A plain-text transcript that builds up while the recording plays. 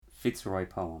Fitzroy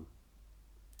poem.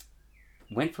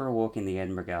 Went for a walk in the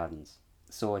Edinburgh Gardens.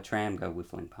 Saw a tram go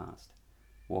whiffling past.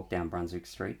 Walked down Brunswick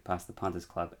Street, past the Punters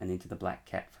Club and into the Black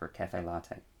Cat for a cafe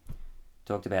latte.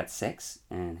 Talked about sex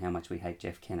and how much we hate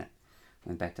Jeff Kennett.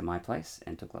 Went back to my place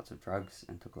and took lots of drugs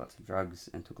and took lots of drugs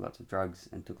and took lots of drugs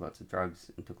and took lots of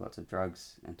drugs and took lots of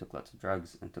drugs and took lots of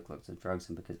drugs and took lots of drugs,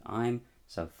 and because I'm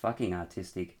so fucking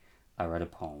artistic, I wrote a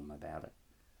poem about it.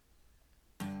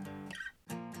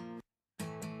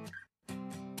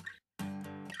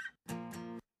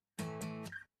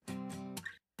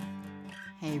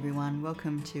 Hey everyone,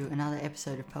 welcome to another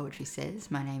episode of Poetry Says.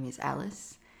 My name is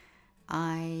Alice.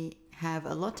 I have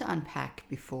a lot to unpack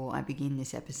before I begin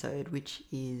this episode, which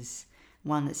is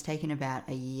one that's taken about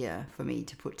a year for me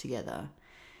to put together.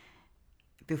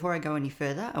 Before I go any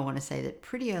further, I want to say that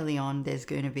pretty early on there's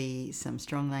going to be some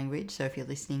strong language, so if you're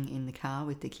listening in the car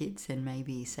with the kids, then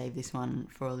maybe save this one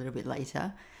for a little bit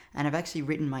later. And I've actually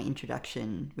written my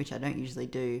introduction, which I don't usually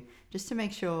do, just to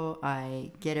make sure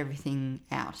I get everything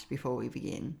out before we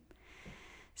begin.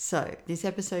 So, this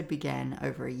episode began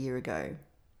over a year ago.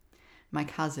 My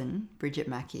cousin, Bridget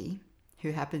Mackey,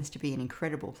 who happens to be an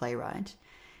incredible playwright,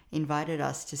 invited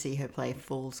us to see her play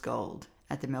Fool's Gold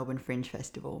at the Melbourne Fringe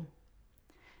Festival.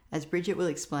 As Bridget will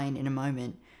explain in a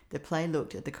moment, the play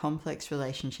looked at the complex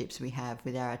relationships we have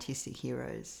with our artistic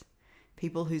heroes.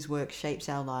 People whose work shapes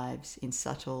our lives in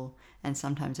subtle and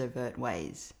sometimes overt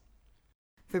ways.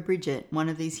 For Bridget, one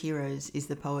of these heroes is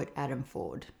the poet Adam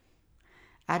Ford.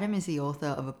 Adam is the author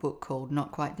of a book called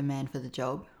Not Quite the Man for the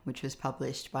Job, which was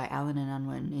published by Allen and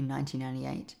Unwin in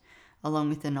 1998, along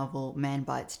with the novel Man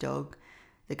Bites Dog,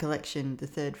 the collection The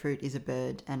Third Fruit is a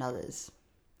Bird, and others.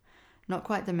 Not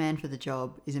Quite the Man for the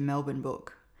Job is a Melbourne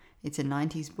book. It's a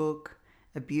 90s book,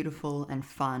 a beautiful and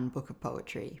fun book of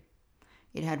poetry.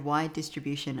 It had wide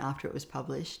distribution after it was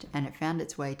published, and it found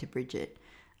its way to Bridget,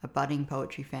 a budding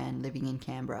poetry fan living in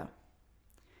Canberra.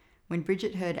 When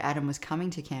Bridget heard Adam was coming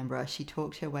to Canberra, she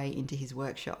talked her way into his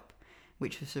workshop,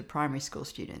 which was for primary school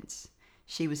students.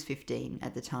 She was 15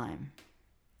 at the time.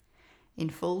 In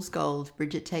Fool's Gold,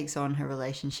 Bridget takes on her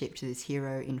relationship to this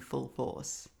hero in full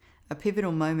force. A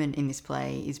pivotal moment in this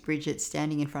play is Bridget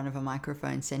standing in front of a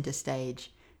microphone centre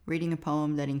stage, reading a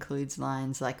poem that includes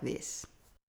lines like this.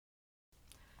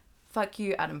 Fuck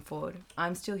you, Adam Ford.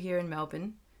 I'm still here in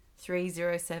Melbourne,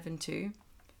 3072.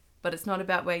 But it's not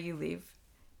about where you live.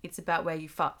 It's about where you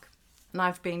fuck. And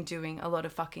I've been doing a lot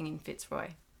of fucking in Fitzroy.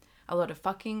 A lot of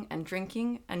fucking and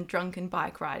drinking and drunken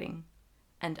bike riding.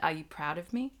 And are you proud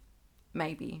of me?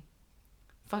 Maybe.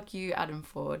 Fuck you, Adam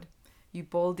Ford. You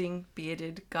balding,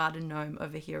 bearded garden gnome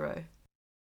of a hero.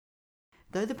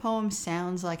 Though the poem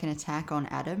sounds like an attack on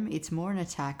Adam, it's more an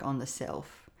attack on the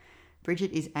self.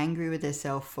 Bridget is angry with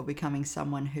herself for becoming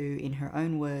someone who, in her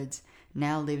own words,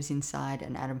 now lives inside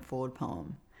an Adam Ford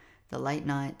poem. The late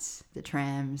nights, the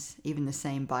trams, even the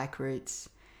same bike routes.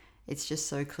 It's just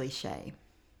so cliche.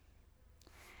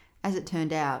 As it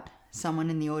turned out, someone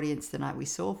in the audience the night we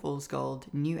saw Fool's Gold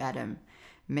knew Adam,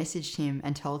 messaged him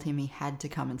and told him he had to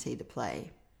come and see the play.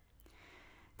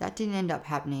 That didn't end up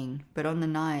happening, but on the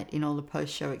night, in all the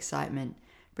post-show excitement,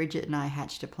 Bridget and I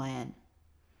hatched a plan.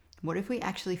 What if we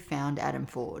actually found Adam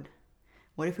Ford?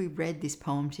 What if we read this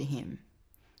poem to him?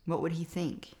 What would he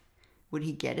think? Would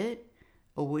he get it?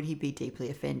 Or would he be deeply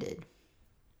offended?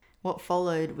 What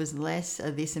followed was less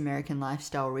a This American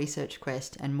Lifestyle research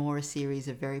quest and more a series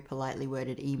of very politely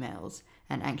worded emails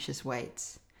and anxious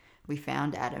waits. We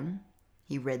found Adam.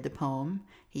 He read the poem.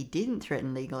 He didn't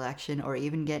threaten legal action or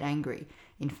even get angry.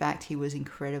 In fact, he was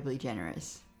incredibly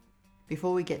generous.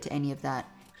 Before we get to any of that,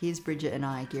 here's Bridget and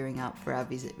I gearing up for our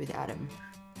visit with Adam.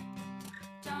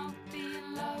 Don't be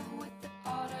in love with the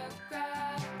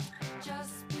autograph.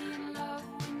 Just be in love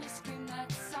when you scream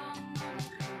that song.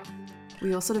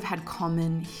 We all sort of had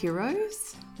common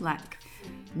heroes, like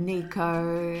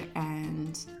Nico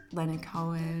and Leonard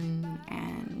Cohen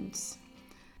and,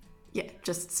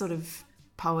 just sort of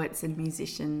poets and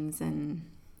musicians, and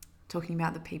talking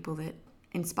about the people that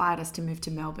inspired us to move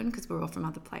to Melbourne because we're all from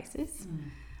other places.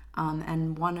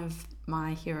 And one of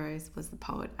my heroes was the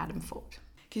poet Adam Ford.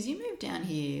 Because you moved down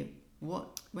here,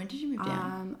 when did you move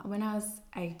down? When I was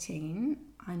 18,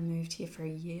 I moved here for a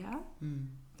year.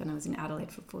 Then I was in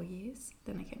Adelaide for 4 years.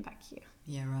 Then I came back here.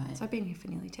 Yeah, right. So I've been here for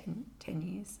nearly 10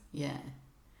 years. Yeah.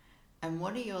 And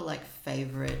what are your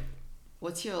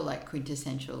what's your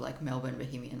quintessential Melbourne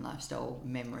bohemian lifestyle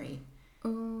memory?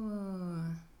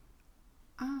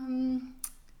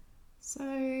 So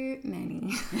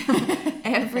many.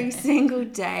 Every single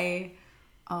day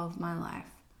of my life.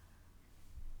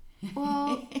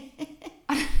 Well,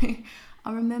 I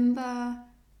remember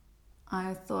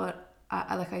I thought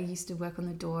I used to work on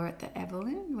the door at the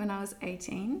Evelyn when I was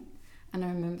 18, and I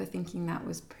remember thinking that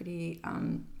was pretty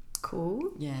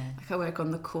cool. Yeah. Like I work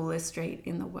on the coolest street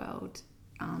in the world,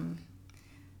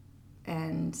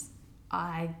 and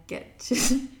I get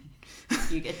to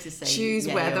You get to say choose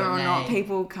yay whether or not nay.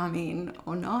 people come in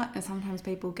or not. And sometimes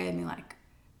people gave me like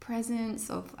presents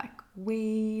of like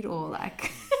weed or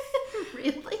like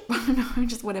Really? I don't know,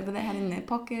 just whatever they had in their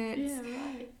pockets. Yeah,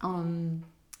 right.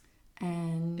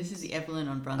 And This is the Evelyn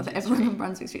on of Brunswick Evelyn Street. on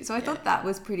Brunswick Street. So I thought that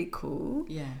was pretty cool.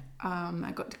 Yeah.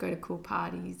 I got to go to cool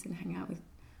parties and hang out with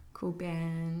cool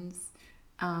bands.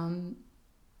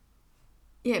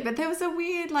 Yeah, but there was a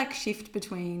weird like shift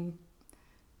between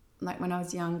like when I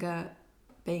was younger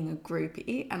being a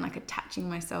groupie and like attaching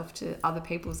myself to other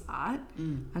people's art.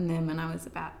 And then when I was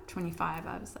about 25,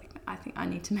 I was like, I think I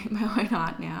need to make my own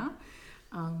art now.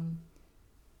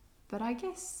 But I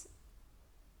guess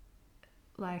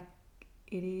like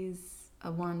it is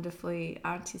a wonderfully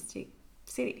artistic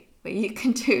city where you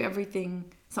can do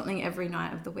something every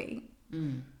night of the week.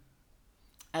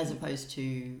 As opposed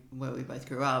to where we both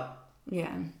grew up.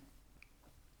 Yeah.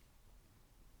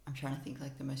 I'm trying to think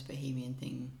like the most bohemian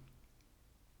thing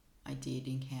I did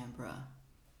in Canberra.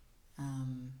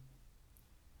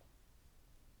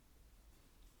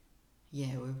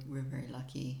 Yeah, we're very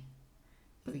lucky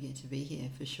that we get to be here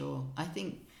for sure. I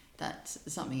think that's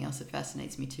something else that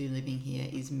fascinates me too, living here,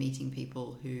 is meeting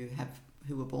people who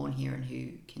were born here and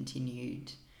who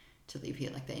continued to live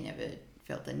here. Like they never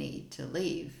felt the need to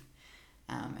leave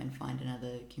and find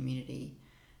another community.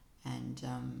 And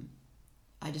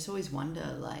I just always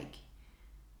wonder, like,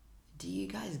 do you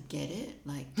guys get it?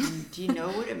 Like, do you know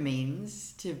what it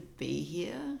means to be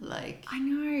here? Like, I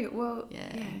know. Well,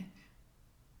 Yeah. yeah.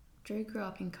 Drew grew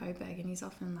up in Coburg and he's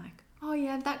often like, oh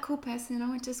yeah, that cool person, I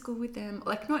went to school with them.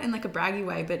 Like not in like a braggy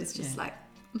way, but it's just Yeah. like,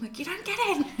 I'm like, you don't get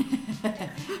it.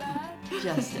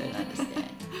 just don't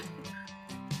understand.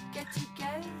 Get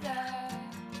together.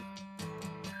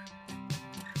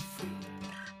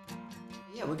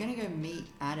 Yeah, we're going to go meet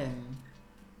Adam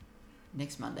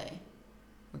next Monday.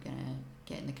 We're going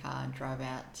to get in the car and drive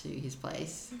out to his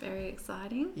place. Very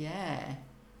exciting. Yeah.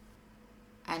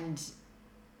 And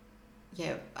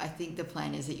yeah, I think the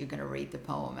plan is that you're going to read the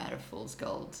poem out of Fool's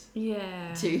Gold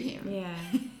Yeah. to him. Yeah.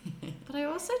 But I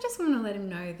also just want to let him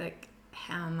know like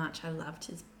how much I loved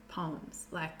his poems.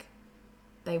 Like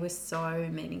they were so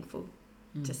meaningful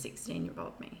to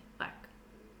 16-year-old me. Like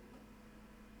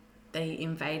they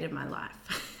invaded my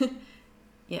life.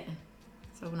 Yeah.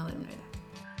 So I want to let him know that.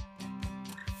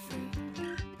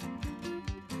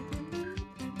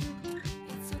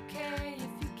 It's okay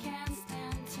if you can't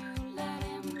stand to let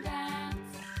him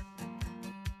dance.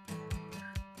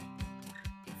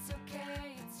 It's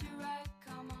okay, it's your right.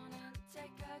 Come on and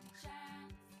take a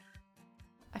chance.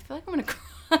 I feel like I'm going to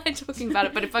cry talking about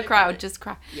it, but if I cry, I'll just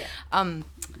cry. Yeah.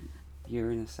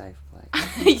 You're in a safe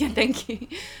place. Yeah, thank you.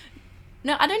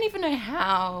 No, I don't even know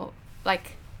how,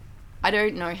 like, I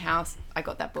don't know how I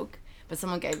got that book, but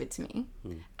someone gave it to me.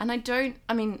 And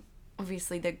I mean,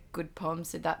 obviously they're good poems,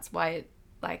 so that's why it,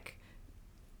 like,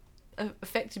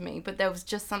 affected me. But there was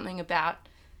just something about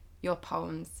your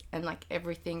poems and, like,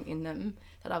 everything in them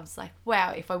that I was like,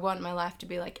 wow, if I want my life to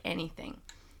be like anything,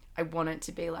 I want it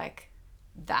to be like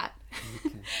that.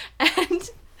 Okay.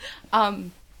 And,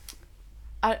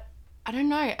 I don't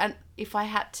know. And if I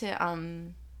had to,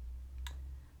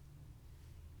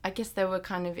 I guess they were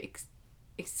kind of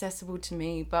accessible to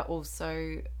me, but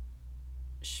also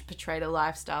portrayed a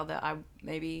lifestyle that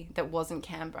that wasn't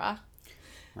Canberra.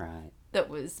 Right. That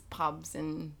was pubs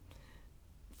and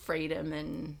freedom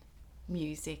and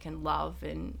music and love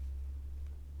and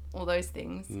all those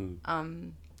things.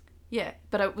 Yeah,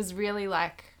 but it was really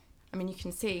like, I mean, you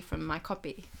can see from my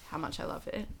copy how much I love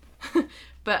it.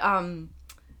 But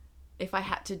if I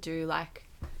had to do like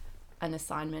an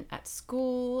assignment at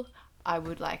school, I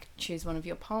would like choose one of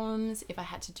your poems. If I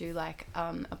had to do like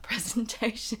a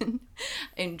presentation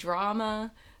in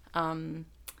drama, I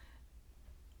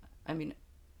mean,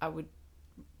 I would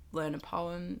learn a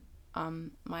poem.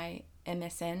 My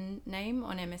MSN name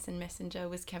on MSN Messenger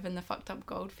was Kevin the Fucked Up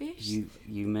Goldfish.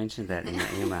 You mentioned that in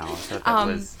the email. I thought that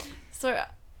was... So,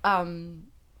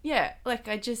 yeah, like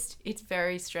it's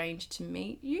very strange to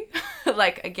meet you,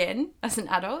 like again, as an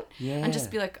adult. Yeah. And just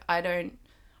be like, I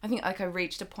think like I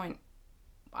reached a point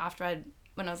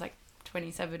when I was like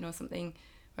 27 or something,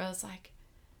 where I was like,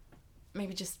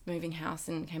 maybe just moving house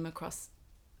and came across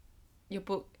your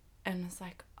book and was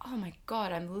like, oh my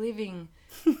God, I'm living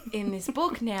in this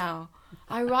book now.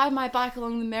 I ride my bike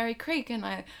along the Merry Creek and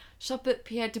I shop at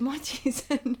Pierre de Monti's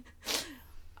and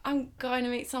I'm going to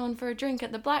meet someone for a drink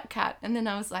at the Black Cat. And then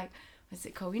I was like, was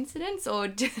it coincidence or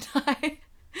did I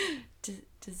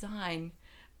design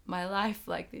my life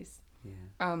like this?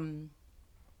 Yeah.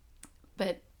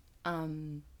 But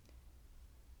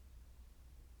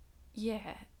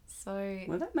yeah. So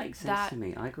Well, that makes sense to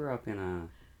me. I grew up in a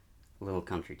little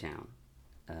country town,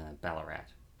 Ballarat.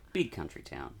 Big country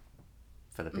town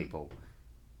for the people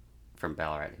from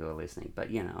Ballarat who are listening. But,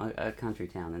 you know, a country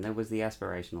town. And there was the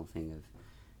aspirational thing of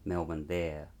Melbourne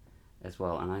there as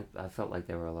well. And I felt like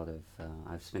there were a lot of...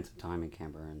 I've spent some time in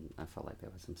Canberra and I felt like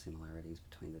there were some similarities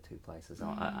between the two places.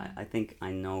 I think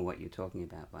I know what you're talking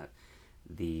about, but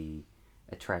the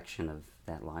attraction of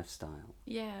that lifestyle.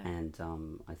 yeah. And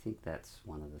I think that's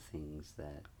one of the things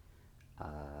that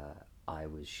I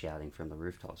was shouting from the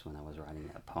rooftops when I was writing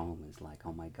that poem is like,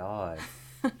 oh my God,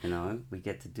 you know, we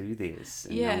get to do this.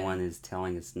 And Yeah. no one is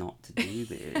telling us not to do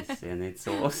this. And it's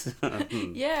awesome.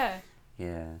 Yeah.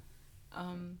 Yeah.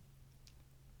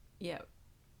 Yeah.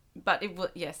 But it was,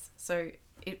 yes. So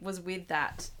it was with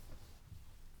that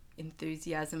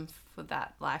enthusiasm for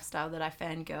that lifestyle that I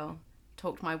fangirl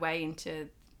talked my way into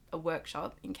a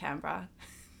workshop in Canberra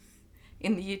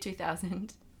in the year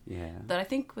 2000 Yeah. that I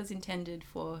think was intended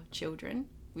for children.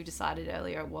 We decided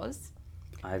earlier it was.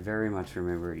 I very much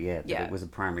remember, that Yeah. it was a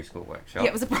primary school workshop. Yeah,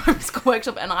 it was a primary school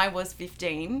workshop and I was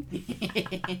 15.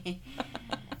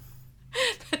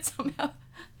 But somehow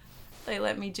they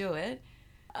let me do it.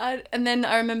 And then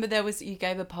I remember you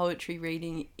gave a poetry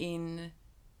reading in,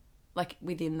 like,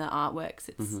 within the artworks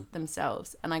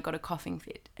themselves, and I got a coughing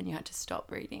fit and you had to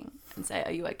stop reading and say,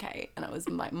 are you okay? And it was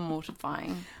like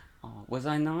mortifying. Oh, was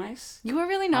I nice? You were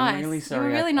really nice. I'm really sorry. You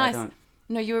were really I nice. don't...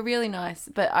 No, you were really nice,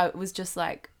 but I was just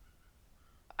like,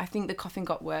 I think the coughing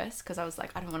got worse because I was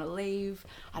like, I don't want to leave.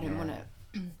 I don't want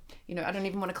to, you know, I don't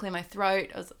even want to clear my throat.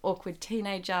 I was an awkward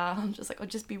teenager. I'm just like, I'll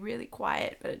just be really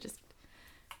quiet, but it just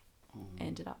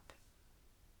ended up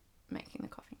making the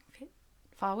coughing fit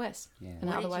far worse. Yeah. And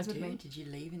What otherwise did would you do? mean. Did you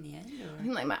leave in the end? I Or?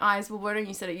 think like my eyes were watering.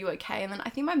 You said, are you okay? And then I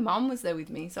think my mum was there with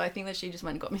me. So I think that she just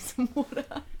went and got me some water.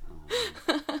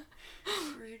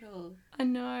 Brutal. I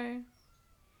know.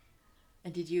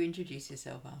 And did you introduce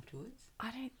yourself afterwards?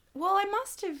 I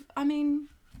must have. I mean,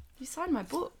 you signed my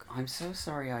book. I'm so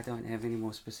sorry I don't have any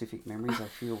more specific memories. I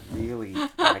feel really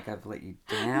like I've let you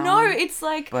down. No, it's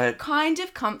like But- kind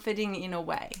of comforting in a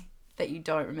way that you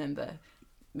don't remember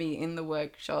me in the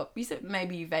workshop. You said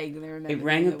maybe you vaguely remember. It me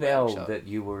rang in a the bell workshop. that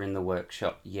you were in the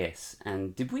workshop, yes.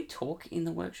 And did we talk in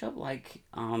the workshop? Like,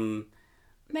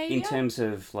 maybe in terms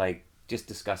of, like, just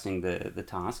discussing the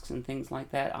tasks and things like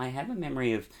that? I have a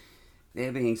memory of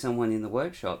there being someone in the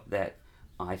workshop that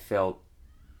I felt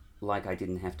like I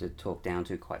didn't have to talk down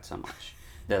to quite so much.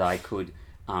 That I could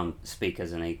speak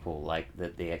as an equal, like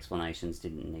that the explanations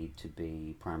didn't need to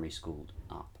be primary schooled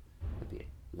up a bit.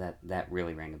 That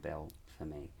really rang a bell for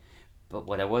me. But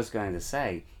what I was going to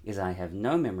say is I have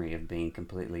no memory of being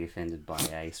completely offended by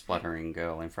a spluttering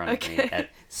girl in front of me. Okay.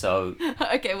 So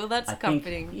Okay, well that's I think-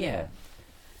 comforting. yeah.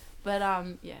 But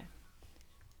yeah.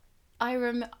 I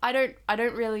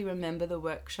don't really remember the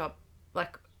workshop.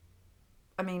 Like,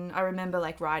 I mean, I remember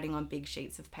like writing on big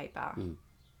sheets of paper,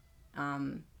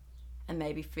 and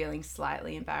maybe feeling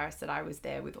slightly embarrassed that I was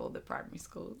there with all the primary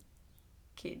school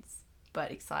kids,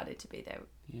 but excited to be there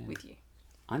Yeah. with you.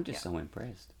 I'm just so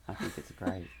impressed. I think it's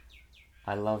great.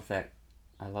 I love that.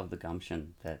 I love the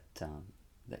gumption that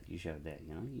that you showed there.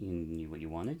 You know, you knew what you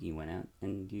wanted. You went out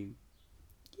and you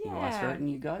asked for it and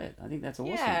you got it. I think that's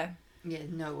awesome. Yeah. Yeah,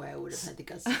 no way I would have had the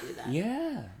guts to do that.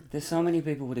 Yeah. There's so many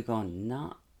people would have gone,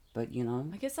 nah. But you know,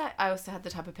 I guess I also had the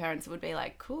type of parents that would be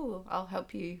like, cool, I'll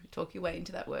help you talk your way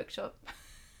into that workshop.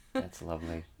 that's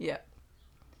lovely. Yeah.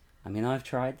 I mean, I've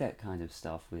tried that kind of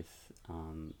stuff with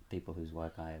people whose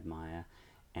work I admire,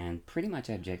 and pretty much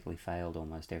abjectly failed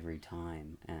almost every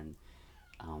time. And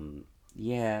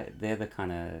yeah, they're the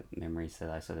kind of memories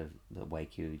that that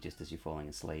wake you just as you're falling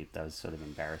asleep. Those sort of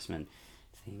embarrassment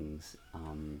things.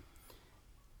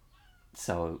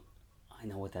 So I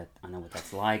know what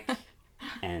that's like,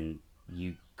 and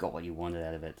you got what you wanted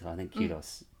out of it. So I think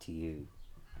kudos to you.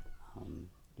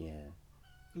 Yeah.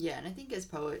 Yeah, and I think as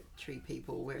poetry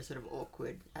people, we're sort of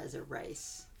awkward as a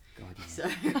race. God, yeah. So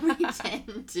we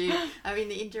tend to, I mean,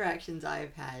 the interactions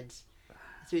I've had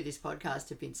through this podcast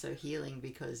have been so healing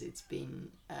because it's been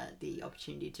the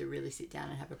opportunity to really sit down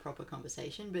and have a proper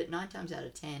conversation. But 9 times out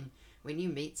of 10, when you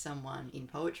meet someone in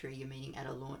poetry, you're meeting at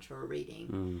a launch or a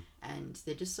reading, and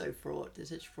they're just so fraught. They're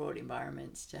such fraught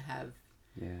environments to have.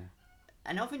 Yeah.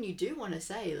 And often you do want to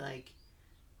say, like,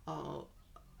 oh,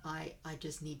 I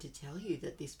just need to tell you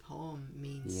that this poem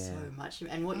means so much to me.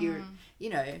 And what you're,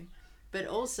 you know, but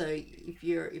also if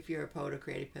you're a poet or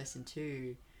creative person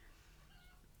too,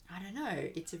 I don't know.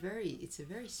 It's a very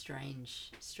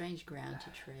strange ground to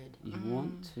tread. You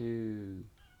want to,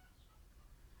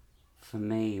 for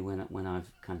me, when I've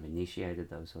kind of initiated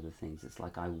those sort of things, it's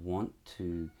like I want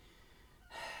to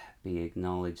be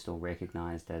acknowledged or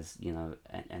recognized as, you know,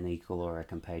 an equal or a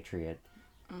compatriot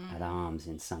at arms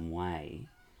in some way.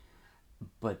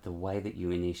 But the way that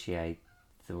you initiate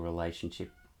the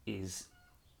relationship is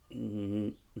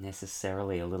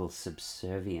necessarily a little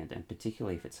subservient, and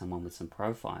particularly if it's someone with some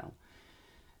profile,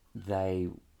 they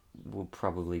will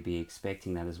probably be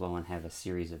expecting that as well and have a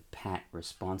series of pat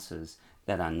responses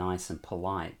that are nice and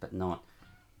polite but not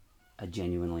a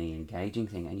genuinely engaging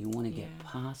thing, and you want to get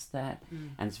past that.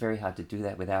 And it's very hard to do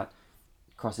that without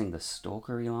crossing the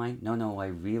stalkery line. No, I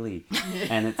really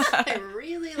and it's I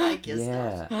really like your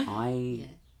stuff. I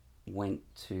went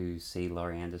to see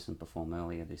Laurie Anderson perform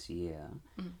earlier this year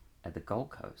at the Gold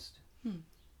Coast.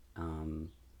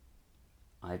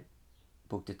 I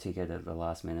booked a ticket at the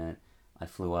last minute. I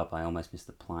flew up. I almost missed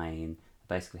the plane.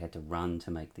 I basically had to run to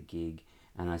make the gig.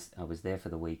 And I was there for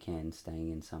the weekend, staying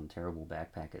in some terrible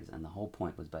backpackers. And the whole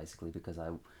point was basically because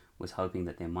I was hoping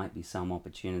that there might be some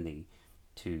opportunity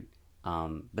to,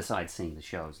 besides seeing the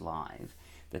shows live,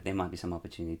 that there might be some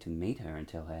opportunity to meet her and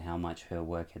tell her how much her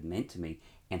work had meant to me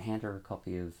and hand her a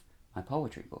copy of my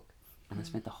poetry book. And I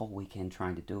spent the whole weekend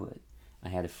trying to do it. I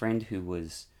had a friend who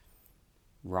was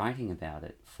writing about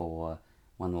it for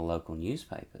one of the local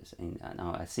newspapers,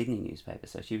 a Sydney newspaper,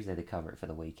 so she was there to cover it for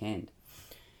the weekend.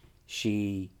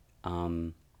 She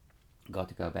got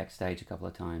to go backstage a couple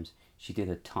of times. She did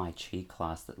a Tai Chi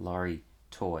class that Laurie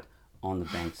taught on the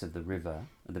banks of the river,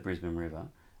 the Brisbane River.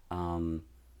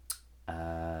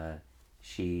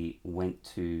 She went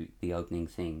to the opening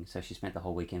thing, so she spent the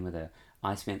whole weekend with her.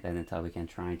 I spent that entire weekend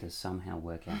trying to somehow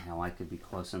work out how I could be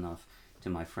close enough to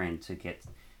my friend to get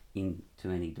into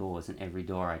any doors, and every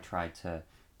door I tried to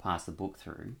pass the book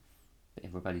through,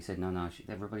 everybody said no.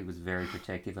 Everybody was very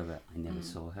protective of it. I never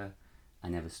saw her. I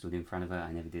never stood in front of her.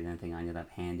 I never did anything. I ended up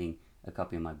handing a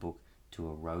copy of my book to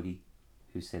a roadie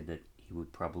who said that he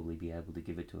would probably be able to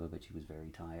give it to her, but she was very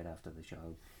tired after the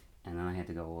show. And then I had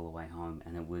to go all the way home,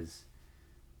 and it was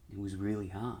really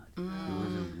hard. It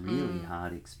was a really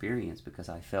hard experience because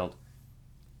I felt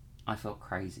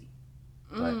crazy,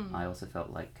 but I also felt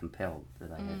like compelled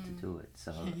that I had to do it.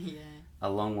 So a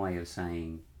long way of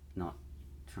saying, not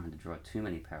trying to draw too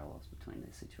many parallels between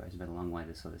these situations, but a long way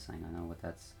to sort of saying, I know what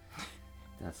that's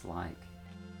like.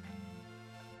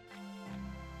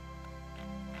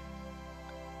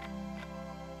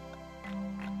 I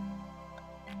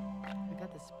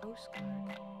got this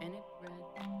postcard, and it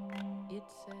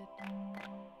said,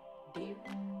 Dear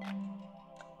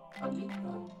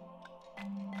amigo,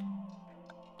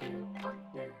 dear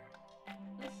partner,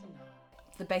 listen up.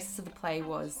 The basis of the play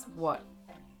was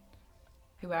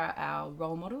who are our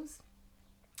role models,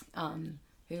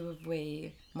 who have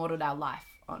we modelled our life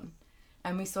on.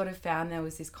 And we sort of found there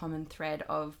was this common thread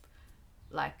of,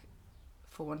 like,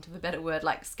 for want of a better word,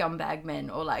 like scumbag men,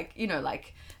 or like, you know,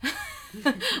 like,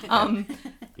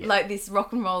 like this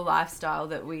rock and roll lifestyle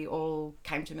that we all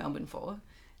came to Melbourne for,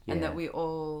 and that we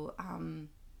all, I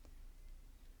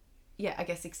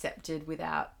guess accepted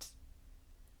without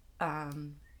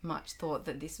much thought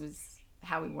that this was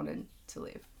how we wanted to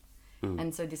live.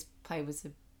 And so this play was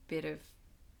a bit of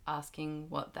asking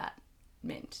what that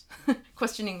meant,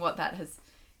 questioning what,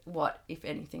 if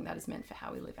anything, that has meant for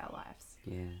how we live our lives.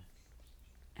 Yeah.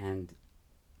 And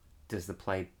does the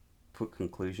play put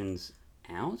conclusions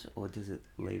out, or does it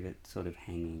leave it sort of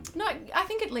hanging? No, I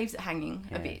think it leaves it hanging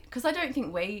a bit, because I don't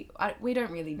think we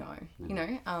don't really know. No. You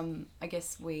know, I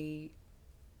guess we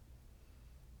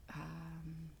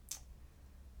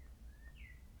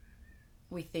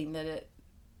think that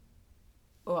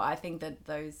I think that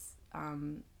those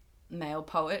male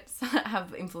poets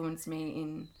have influenced me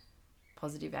in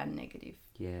positive and negative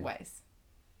ways.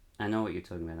 I know what you're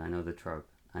talking about. I know the trope.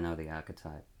 I know the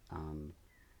archetype.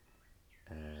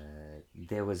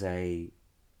 There was an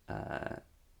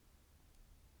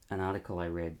article I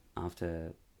read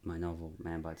after my novel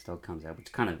Man Bites Dog comes out,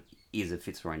 which kind of is a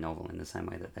Fitzroy novel in the same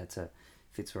way that that's a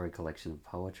Fitzroy collection of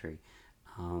poetry.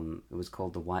 It was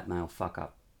called the White Male Fuck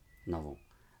Up novel,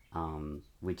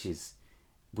 which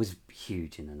was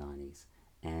huge in the 90s.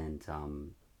 And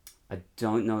I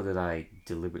don't know that I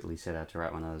deliberately set out to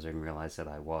write one of those or even realised that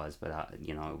I was, but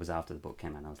it was after the book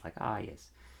came out and I was like, yes,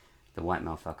 the white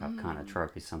male fuck up kind of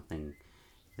trope is something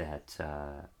that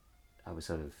I was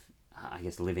sort of, I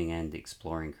guess, living and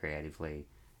exploring creatively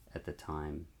at the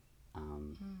time.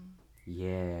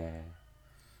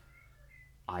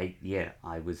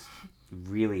 I was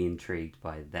really intrigued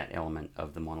by that element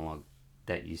of the monologue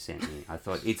that you sent me. I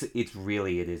thought it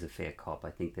is a fair cop.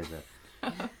 I think there's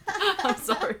I'm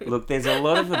sorry. Look, there's a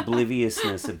lot of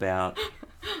obliviousness about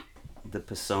the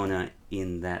persona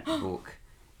in that book,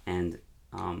 and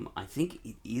I think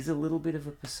it is a little bit of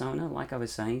a persona, like I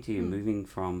was saying to you, moving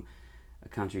from a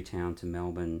country town to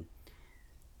Melbourne,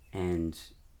 and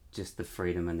just the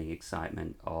freedom and the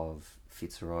excitement of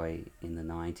Fitzroy in the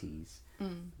 90s.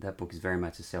 That book is very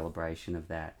much a celebration of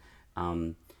that.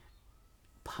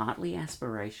 Partly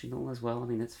aspirational as well. I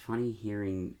mean, it's funny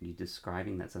hearing you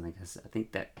describing that something, because I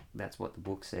think that's what the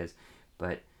book says.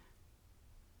 But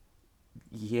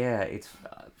yeah, it's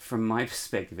from my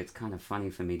perspective, it's kind of funny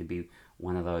for me to be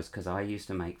one of those, because I used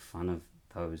to make fun of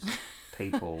those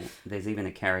people. There's even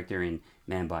a character in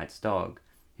Man Bites Dog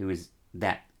who is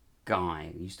that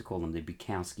guy. We used to call them the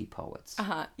Bukowski poets.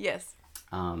 Yes.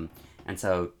 And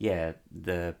so, yeah,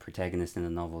 the protagonist in the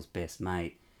novel's best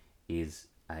mate is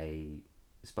a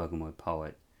spoken word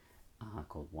poet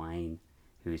called Wayne,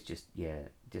 who is just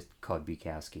Cod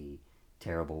Bukowski,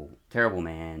 terrible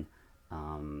man,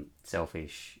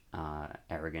 selfish,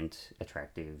 arrogant,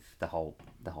 attractive, the whole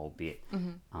bit.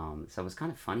 So it was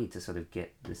kind of funny to sort of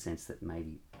get the sense that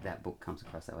maybe that book comes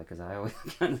across that way, because I always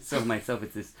kind of saw myself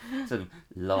as this sort of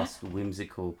lost,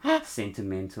 whimsical,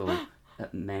 sentimental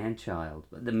man-child.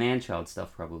 The man-child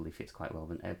stuff probably fits quite well,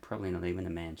 but probably not even a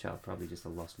man-child, probably just a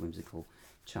lost, whimsical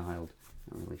child,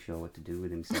 not really sure what to do with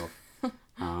himself.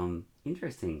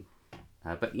 Interesting.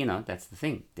 But, that's the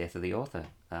thing. Death of the author.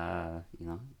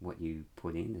 What you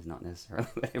put in is not necessarily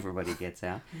what everybody gets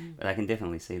out. But I can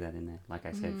definitely see that in there. Like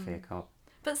I said, fair cop.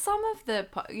 But some of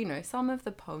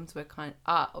the poems were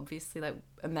are obviously like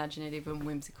imaginative and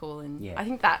whimsical, and I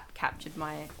think that captured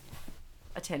my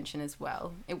attention as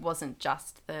well. It wasn't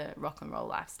just the rock and roll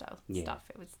lifestyle stuff.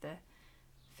 It was the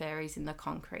fairies in the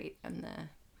concrete and the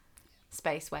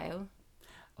space whale.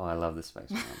 Oh, I love the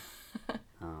space whale.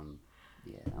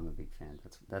 Yeah, I'm a big fan.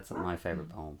 That's my favourite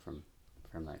poem from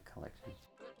that collection.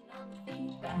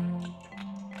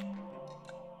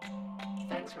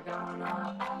 Thanks for going all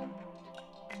out.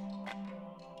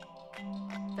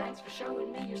 Thanks for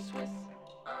showing me your Swiss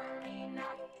Army knife.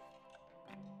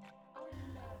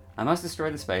 I must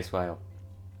destroy the space whale.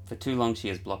 For too long she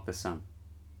has blocked the sun.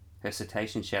 Her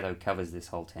cetacean shadow covers this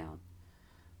whole town.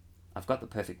 I've got the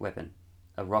perfect weapon,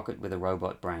 a rocket with a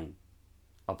robot brain.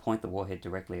 I'll point the warhead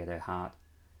directly at her heart.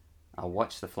 I'll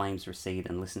watch the flames recede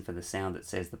and listen for the sound that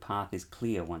says the path is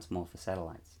clear once more for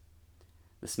satellites.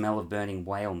 The smell of burning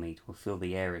whale meat will fill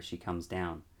the air as she comes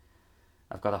down.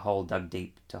 I've got a hole dug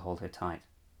deep to hold her tight.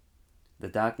 The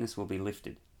darkness will be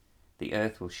lifted. The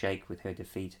earth will shake with her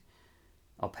defeat.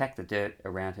 I'll pack the dirt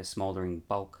around her smouldering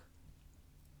bulk.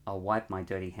 I'll wipe my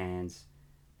dirty hands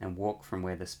and walk from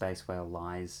where the space whale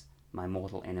lies, my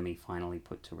mortal enemy finally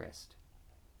put to rest.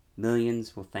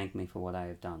 Millions will thank me for what I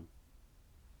have done.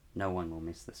 No one will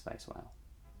miss the space whale.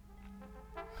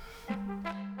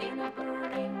 In a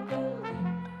burning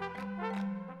building,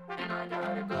 and I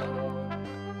gotta go.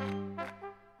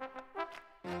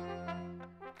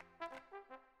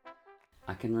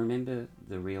 I can remember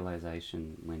the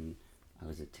realization when I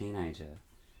was a teenager.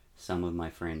 Some of my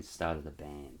friends started a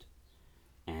band,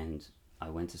 and I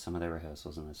went to some of their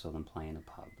rehearsals and I saw them play in a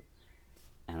pub,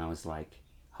 and I was like,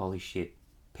 holy shit,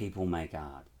 people make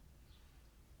art.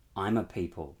 I'm a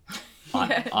people.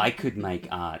 I could make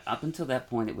art. Up until that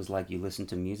point, it was like you listened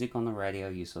to music on the radio,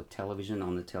 you saw television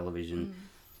on the television,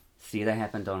 theatre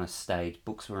happened on a stage,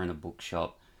 books were in a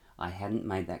bookshop. I hadn't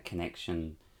made that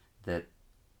connection that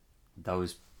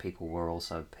those people were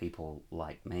also people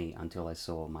like me until I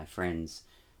saw my friends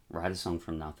write a song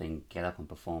from nothing, get up and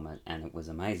perform it, and it was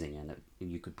amazing. And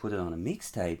you could put it on a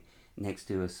mixtape next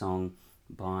to a song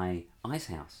by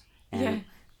Icehouse,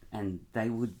 and they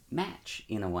would match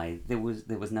in a way. There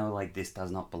was no like, this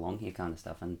does not belong here kind of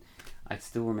stuff. And I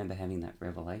still remember having that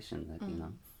revelation that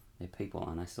they're people,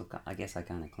 and I guess I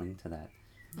kind of cling to that.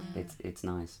 It's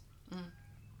nice.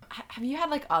 Have you had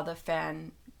like other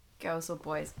fan girls or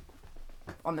boys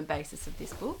on the basis of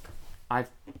this book?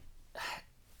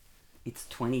 It's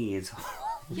 20 years old.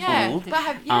 Yeah,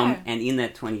 but and in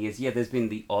that 20 years, there's been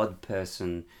the odd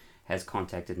person has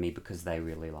contacted me because they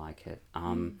really like it.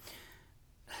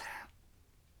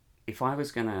 If I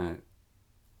was going to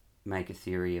make a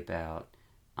theory about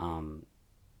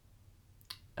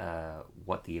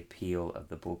what the appeal of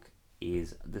the book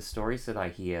is, the stories that I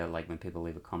hear, like when people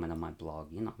leave a comment on my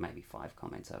blog, maybe 5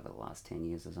 comments over the last 10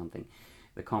 years or something,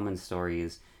 the common story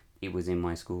is it was in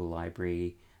my school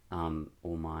library,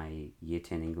 or my Year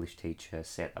 10 English teacher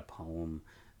set a poem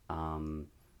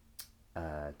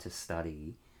to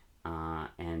study,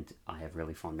 and I have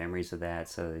really fond memories of that.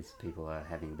 So these people are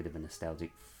having a bit of a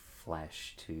nostalgic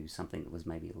flash to something that was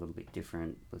maybe a little bit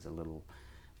different, was a little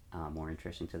more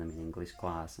interesting to them in English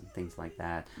class and things like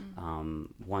that.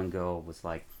 One girl was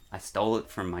like, I stole it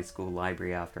from my school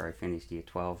library after I finished year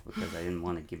 12 because I didn't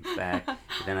want to give it back. But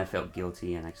then I felt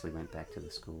guilty and actually went back to the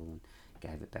school and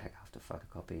gave it back after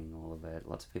photocopying all of it.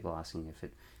 Lots of people asking if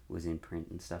it was in print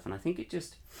and stuff. And I think it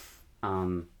just...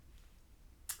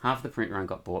 half the print run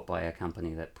got bought by a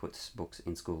company that puts books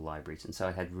in school libraries, and so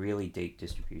it had really deep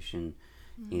distribution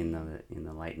in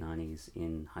the late 90s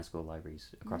in high school libraries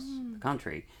across the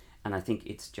country. And I think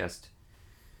it's just,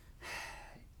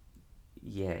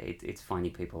 it's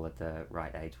finding people at the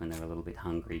right age when they're a little bit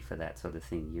hungry for that sort of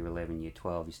thing. Year 11, year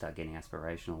 12, you start getting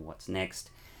aspirational, what's next?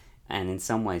 And in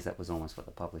some ways that was almost what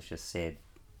the publisher said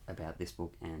about this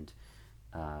book and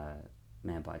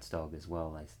Man Bites Dog as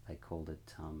well. They called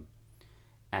it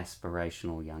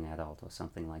aspirational young adult or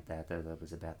something like that. That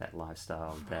was about that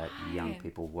lifestyle that young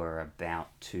people were about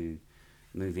to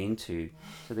move into.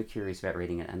 So they're curious about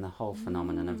reading it, and the whole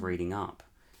phenomenon of reading up.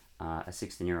 A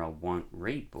 16-year-old won't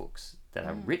read books that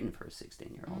are written for a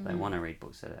 16-year-old. They want to read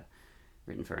books that are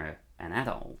written for an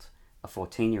adult. A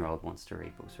 14-year-old wants to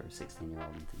read books for a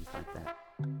 16-year-old and things like that.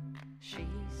 She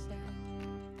said,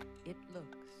 it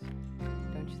looks,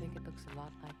 don't you think it looks a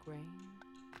lot like rain?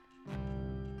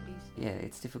 Yeah,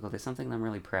 it's difficult. It's something I'm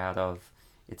really proud of.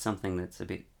 It's something that's a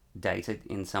bit dated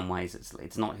in some ways.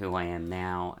 It's not who I am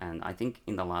now, and I think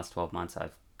in the last 12 months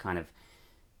I've kind of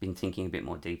been thinking a bit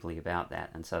more deeply about that,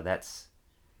 and so that's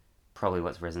probably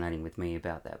what's resonating with me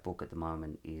about that book at the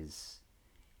moment is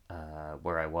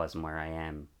where I was and where I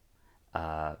am.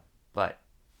 But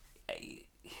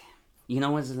you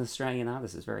know, as an Australian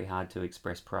artist, it's very hard to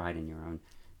express pride in your own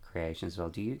creation as well.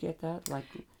 Do you get that? Like,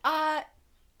 I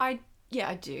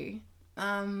do.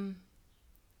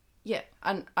 Yeah,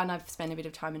 and I've spent a bit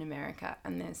of time in America,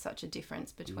 and there's such a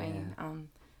difference between,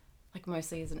 like,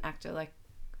 mostly as an actor, like,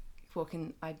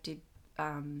 I did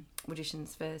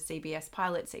auditions for CBS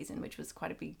pilot season, which was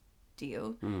quite a big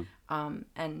deal,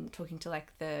 and talking to,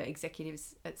 like, the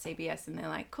executives at CBS, and they're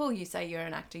like, cool, you say you're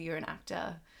an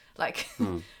actor, like,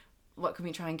 what can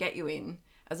we try and get you in?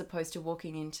 As opposed to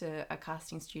walking into a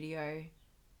casting studio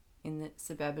in the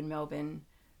suburban Melbourne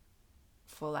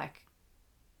for, like,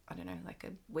 I don't know, like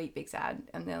a Weet-Bix ad,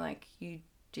 and they're like, you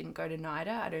didn't go to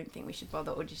NIDA, I don't think we should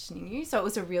bother auditioning you. So it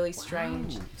was a really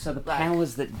strange... Wow. So the like,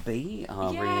 powers that be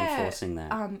are reinforcing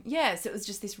that. So it was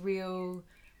just this real...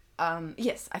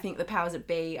 yes, I think the powers that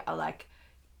be are like,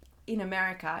 in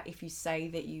America, if you say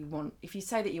that you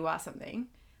are something,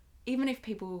 even if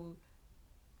people...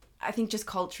 I think just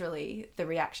culturally, the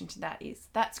reaction to that is,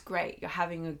 that's great, you're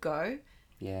having a go.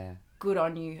 Yeah. Good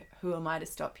on you. Who am I to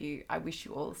stop you? I wish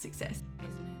you all success.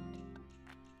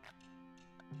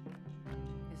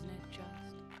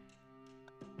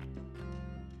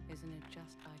 Isn't it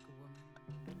just like a woman?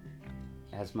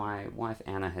 As my wife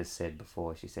Anna has said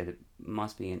before, she said it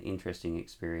must be an interesting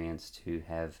experience to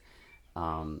have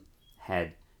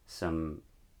had some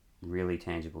really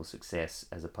tangible success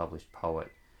as a published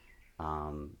poet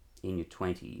in your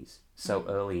 20s, so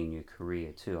early in your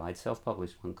career too. I'd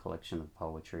self-published one collection of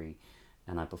poetry,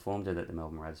 and I performed it at the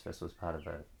Melbourne Writers Festival as part of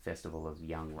a festival of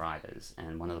young writers,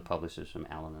 and one of the publishers from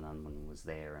Allen and Unwin was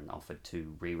there and offered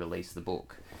to re-release the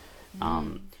book.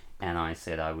 And I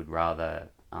said I would rather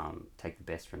take the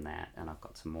best from that, and I've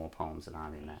got some more poems that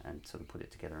aren't in that, and sort of put it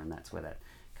together, and that's where that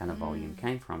kind of volume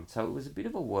came from. So it was a bit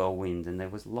of a whirlwind, and there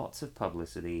was lots of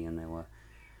publicity, and there were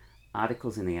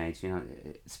articles in the Age. You know,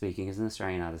 speaking as an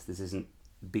Australian artist, this isn't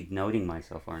big noting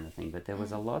myself or anything, but there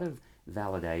was a lot of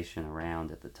validation around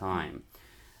at the time.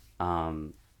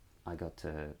 I got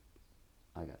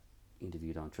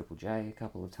interviewed on Triple J a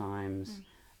couple of times.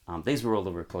 These were all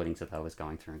the recordings that I was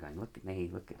going through and going, look at me,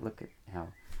 look at how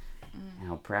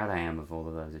proud I am of all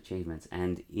of those achievements.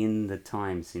 And in the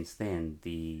time since then,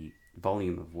 the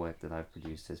volume of work that I've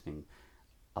produced has been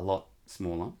a lot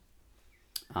smaller.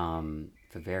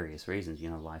 For various reasons, you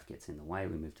know, life gets in the way.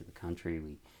 We moved to the country.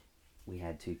 We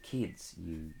had 2 kids.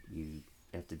 You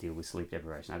have to deal with sleep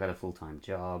deprivation. I got a full-time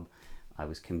job. I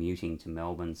was commuting to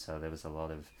Melbourne, so there was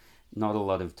not a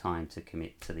lot of time to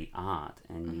commit to the art,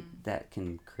 and that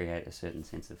can create a certain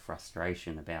sense of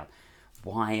frustration about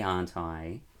why aren't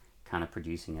I kind of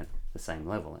producing at the same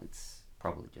level. It's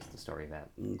probably just a story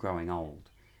about growing old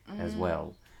as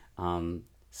well.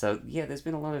 So yeah, there's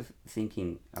been a lot of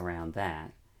thinking around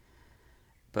that.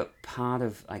 But part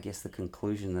of, I guess, the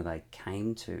conclusion that I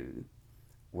came to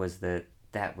was that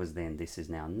was then, this is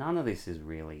now. None of this is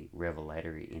really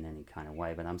revelatory in any kind of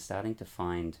way, but I'm starting to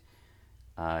find,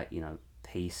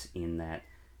 peace in that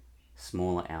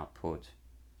smaller output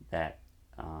that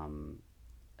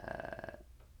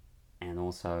and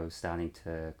also starting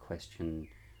to question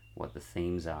what the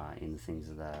themes are in the things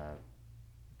that are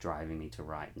driving me to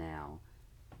write now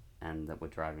and that were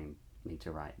driving me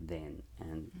to write then.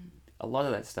 And a lot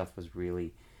of that stuff was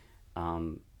really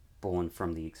born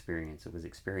from the experience. It was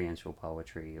experiential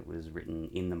poetry. It was written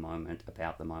in the moment,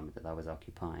 about the moment that I was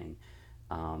occupying.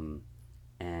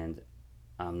 And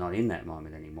I'm not in that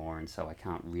moment anymore, and so I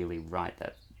can't really write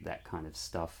that kind of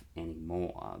stuff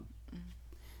anymore.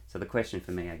 So the question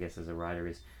for me, I guess, as a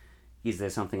writer is there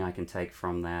something I can take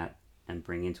from that and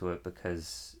bring into it?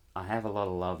 Because I have a lot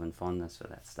of love and fondness for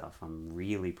that stuff. I'm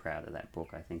really proud of that book.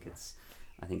 I think it's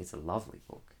a lovely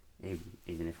book,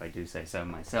 even if I do say so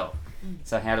myself.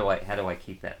 So how do I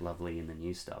keep that lovely in the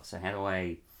new stuff? So how do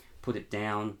I put it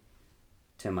down,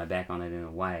 turn my back on it in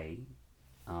a way,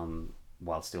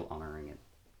 while still honouring it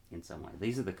in some way?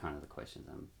 These are the kind of the questions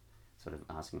I'm sort of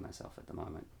asking myself at the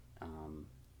moment.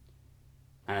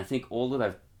 And I think all that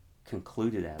I've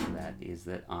concluded out of that is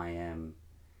that I am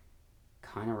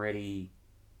kind of ready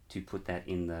to put that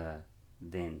in the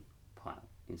then pile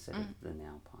instead of the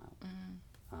now pile.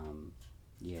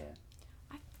 Yeah.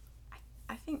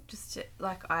 I think just to,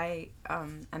 like I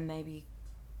am maybe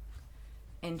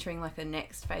entering like the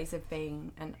next phase of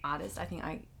being an artist. I think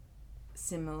I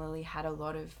similarly had a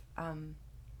lot of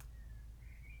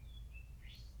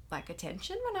like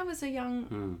attention when I was a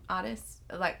young artist.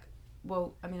 Like,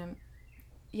 well, I mean,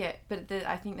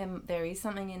 I think there is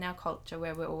something in our culture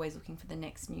where we're always looking for the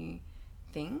next new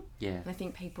thing. Yeah. And I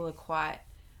think people are quite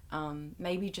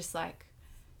maybe just like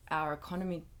our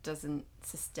economy doesn't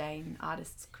sustain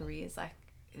artists' careers like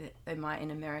they might in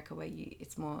America, where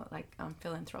it's more like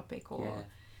philanthropic or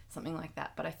something like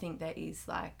that. But I think there is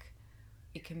like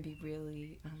it can be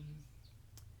really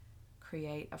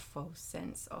create a false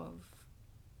sense of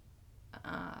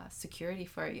security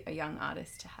for a young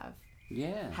artist to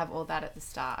have all that at the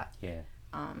start. Yeah.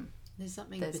 There's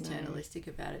something There's paternalistic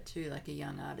about it too. Like a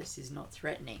young artist is not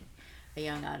threatening. A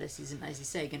young artist isn't, as you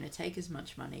say, going to take as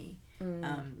much money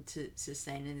to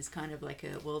sustain. And it's kind of like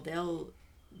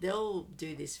they'll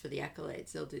do this for the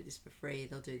accolades. They'll do this for free.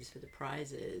 They'll do this for the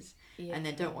prizes. Yeah. And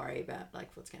then don't worry about like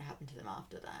what's going to happen to them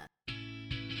after that.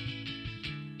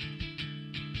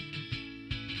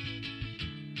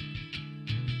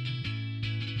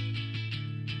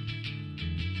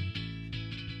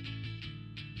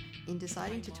 In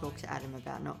deciding to talk to Adam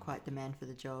about Not Quite the Man for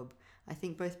the Job, I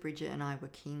think both Bridget and I were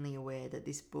keenly aware that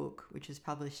this book, which was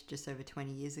published just over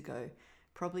 20 years ago,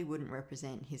 probably wouldn't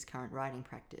represent his current writing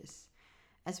practice.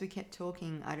 As we kept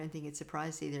talking, I don't think it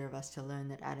surprised either of us to learn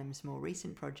that Adam's more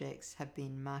recent projects have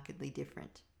been markedly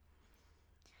different.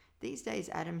 These days,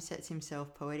 Adam sets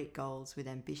himself poetic goals with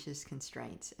ambitious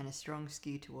constraints and a strong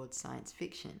skew towards science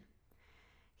fiction.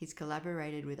 He's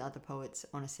collaborated with other poets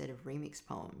on a set of remix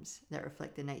poems that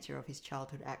reflect the nature of his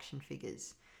childhood action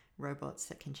figures, robots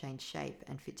that can change shape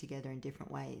and fit together in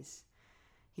different ways.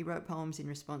 He wrote poems in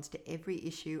response to every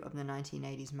issue of the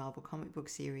 1980s Marvel comic book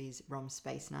series Rom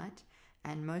Space Knight,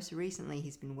 and most recently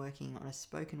he's been working on a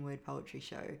spoken word poetry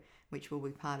show which will be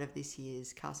part of this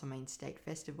year's Castlemaine State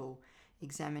Festival,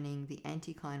 examining the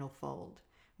Anticlinal Fold,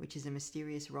 which is a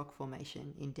mysterious rock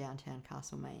formation in downtown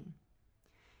Castlemaine.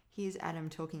 Here's Adam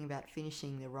talking about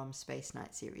finishing the Rom Space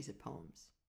Knight series of poems.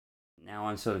 Now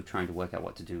I'm sort of trying to work out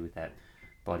what to do with that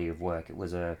body of work. It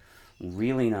was a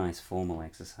really nice formal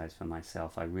exercise for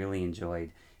myself. I really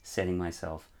enjoyed setting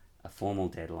myself a formal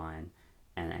deadline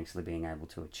and actually being able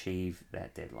to achieve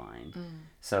that deadline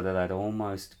so that I'd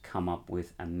almost come up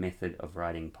with a method of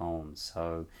writing poems.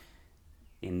 So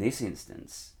in this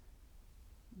instance,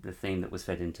 the theme that was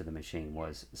fed into the machine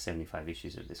was 75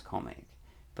 issues of this comic,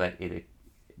 but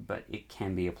it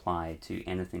can be applied to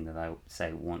anything that I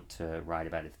say want to write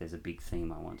about. If there's a big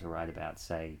theme I want to write about,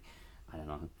 say, I don't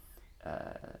know,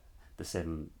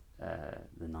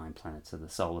 the 9 planets of the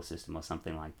solar system or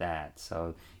something like that.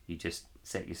 So you just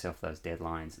set yourself those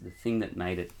deadlines. The thing that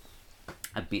made it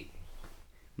a bit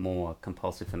more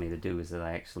compulsive for me to do is that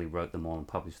I actually wrote them all and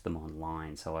published them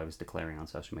online. So I was declaring on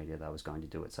social media that I was going to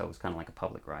do it. So it was kind of like a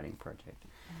public writing project.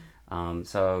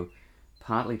 So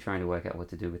partly trying to work out what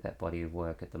to do with that body of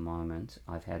work at the moment.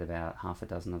 I've had about half a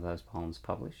dozen of those poems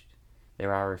published.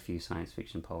 There are a few science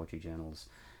fiction poetry journals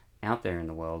out there in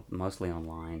the world, mostly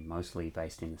online, mostly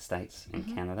based in the States and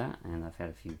Canada, and I've had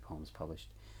a few poems published,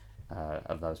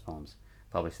 of those poems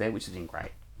published there, which has been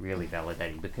great, really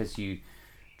validating, because you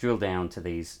drill down to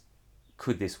these,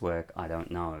 could this work? I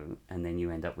don't know, and then you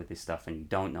end up with this stuff and you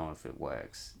don't know if it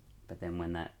works, but then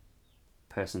when that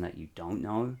person that you don't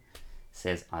know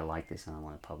says, I like this and I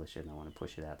want to publish it and I want to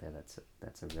push it out there,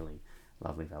 that's a really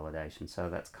lovely validation. So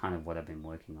that's kind of what I've been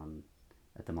working on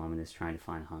at the moment, is trying to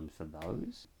find homes for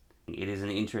those. It is an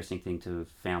interesting thing to have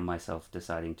found myself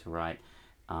deciding to write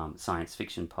science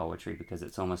fiction poetry, because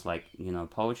it's almost like,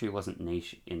 poetry wasn't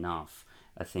niche enough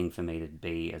a thing for me to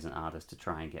be as an artist to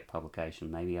try and get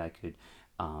publication. Maybe I could,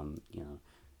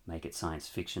 make it science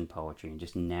fiction poetry and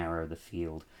just narrow the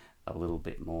field a little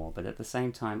bit more. But at the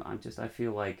same time, I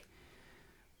feel like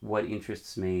what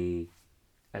interests me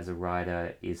as a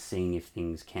writer is seeing if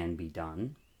things can be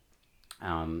done.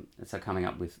 So coming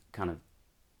up with kind of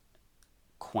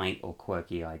quaint or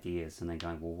quirky ideas and then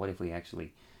going, well, what if we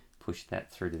actually pushed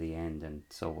that through to the end and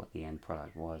saw what the end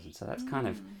product was? And so that's kind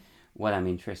of what I'm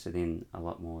interested in a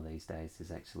lot more these days,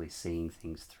 is actually seeing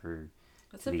things through.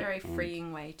 That's a very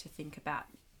freeing way to think about,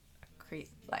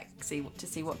 see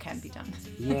what can be done.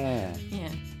 Yeah. Yeah.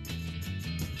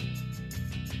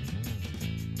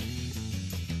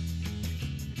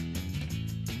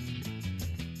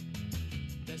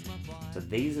 So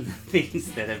these are the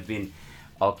things that have been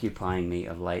occupying me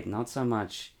of late. Not so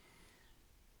much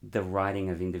the writing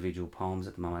of individual poems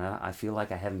at the moment. I feel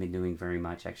like I haven't been doing very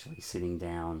much actually sitting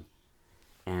down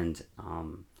and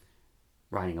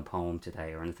writing a poem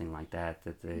today or anything like that.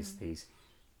 That there's these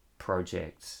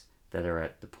projects that are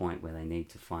at the point where they need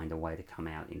to find a way to come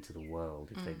out into the world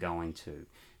if they're going to.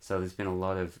 So there's been a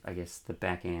lot of, I guess, the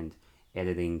back end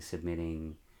editing,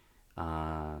 submitting,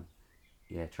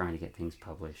 trying to get things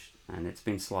published, and it's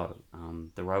been slow.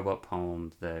 The robot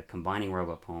poem, the combining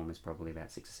robot poem, is probably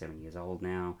about 6 or 7 years old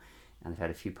now, and I've had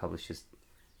a few publishers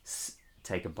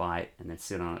take a bite and then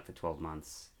sit on it for 12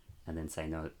 months and then say,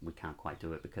 no, we can't quite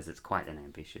do it, because it's quite an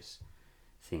ambitious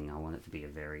thing. I want it to be a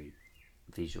very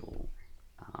visual,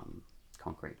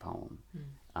 concrete poem.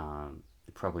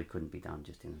 It probably couldn't be done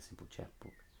just in a simple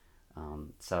chapbook.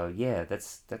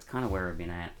 That's kind of where I've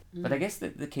been at. But I guess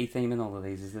the key theme in all of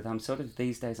these is that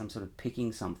these days I'm sort of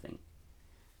picking something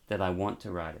that I want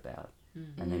to write about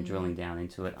and then drilling down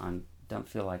into it. I don't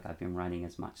feel like I've been writing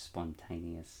as much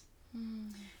spontaneous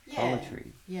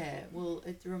poetry. Yeah, well,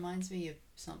 it reminds me of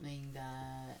something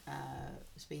that,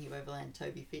 speaking of Overland,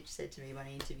 Toby Fitch said to me when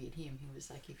I interviewed him. He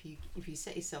was like, if you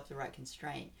set yourself the right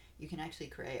constraint, you can actually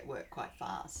create work quite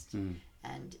fast.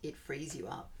 And it frees you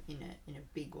up in a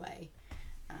big way,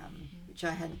 which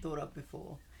I hadn't thought of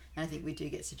before. And I think we do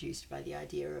get seduced by the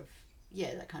idea of,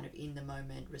 that kind of in the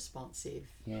moment, responsive,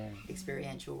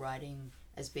 experiential writing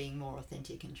as being more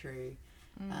authentic and true.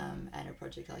 And a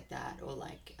project like that, or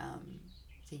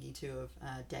thinking too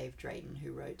of Dave Drayton,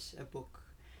 who wrote a book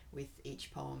with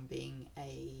each poem being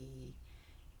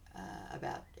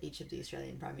about each of the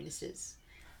Australian Prime Ministers.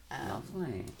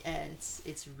 Lovely. And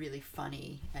it's a really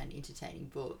funny and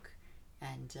entertaining book,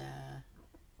 and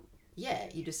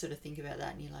you just sort of think about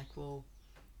that and you're like, well,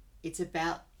 it's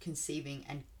about conceiving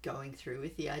and going through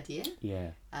with the idea,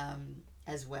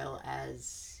 as well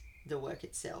as the work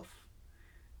itself,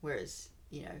 whereas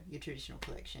your traditional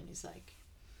collection is like,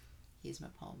 here's my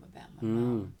poem about my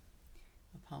mum,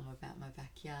 a poem about my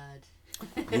backyard.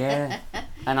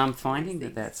 And I'm finding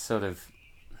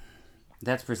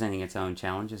that's presenting its own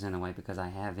challenges in a way, because I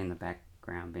have in the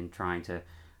background been trying to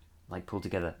pull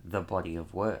together the body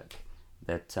of work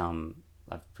that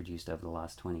I've produced over the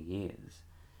last 20 years.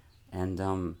 And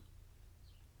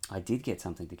I did get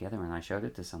something together and I showed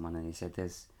it to someone and he said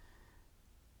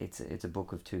it's a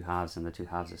book of two halves, and the two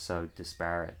halves are so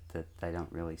disparate that they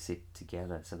don't really sit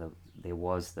together. So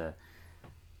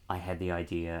I had the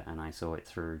idea and I saw it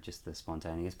through just the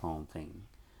spontaneous poem thing.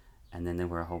 And then there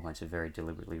were a whole bunch of very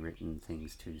deliberately written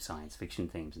things to science fiction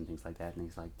themes and things like that. And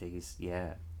he's like,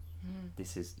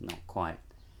 this is not quite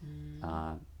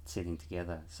sitting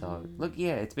together. So look,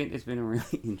 it's been a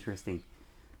really interesting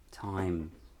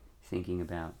time thinking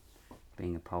about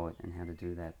being a poet and how to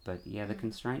do that. But the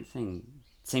constraint thing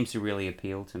seems to really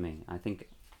appeal to me. I think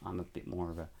I'm a bit more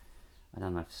of I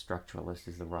don't know if structuralist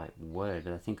is the right word,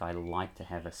 but I think I like to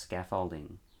have a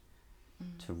scaffolding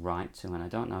to write to, and I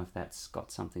don't know if that's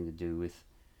got something to do with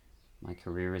my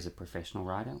career as a professional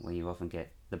writer, where you often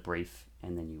get the brief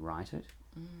and then you write it.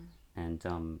 And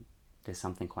there's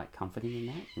something quite comforting in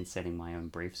that, in setting my own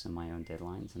briefs and my own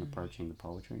deadlines and approaching the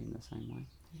poetry in the same way.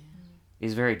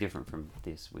 Is very different from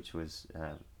this, which was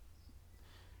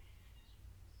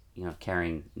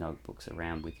carrying notebooks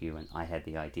around with you, and I had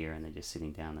the idea and then just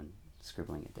sitting down and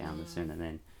scribbling it down soon, and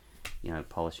then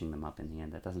polishing them up in the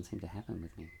end. That doesn't seem to happen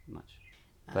with me much.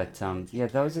 But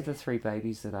those are the three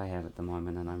babies that I have at the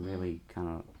moment, and I really kind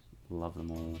of love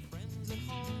them all.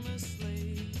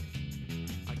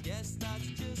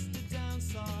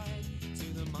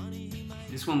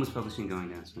 This one was published in Going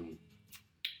Down Swinging.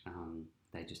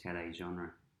 just had a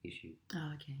genre issue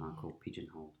Oh, okay. called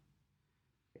Pigeonholed.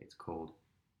 It's called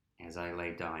As I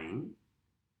Lay Dying,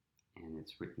 and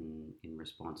it's written in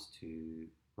response to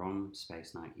ROM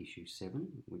Space Knight issue 7,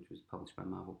 which was published by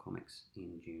Marvel Comics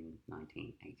in June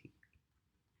 1980.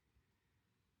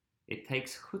 It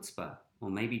takes chutzpah, or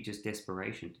maybe just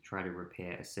desperation, to try to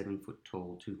repair a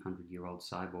 7-foot-tall, 200-year-old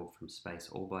cyborg from space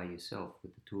all by yourself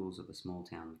with the tools of a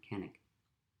small-town mechanic.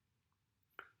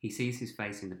 He sees his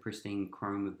face in the pristine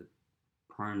chrome of the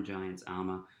prone giant's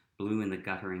armour, blue in the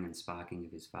guttering and sparking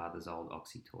of his father's old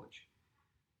oxy-torch.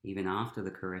 Even after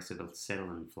the caress of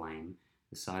acetylene flame,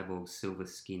 the cyborg's silver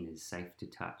skin is safe to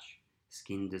touch,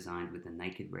 skin designed with the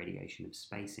naked radiation of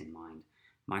space in mind,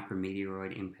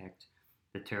 micrometeoroid impact,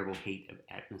 the terrible heat of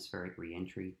atmospheric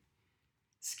re-entry.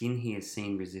 Skin he has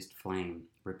seen resist flame,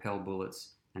 repel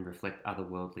bullets, and reflect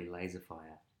otherworldly laser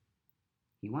fire.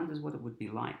 He wonders what it would be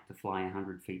like to fly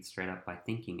 100 feet straight up by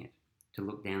thinking it, to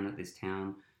look down at this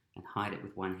town and hide it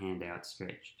with one hand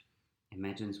outstretched.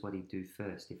 Imagines what he'd do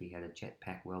first if he had a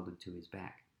jetpack welded to his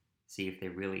back. See if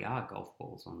there really are golf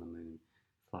balls on the moon.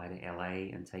 Fly to LA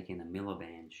and take in a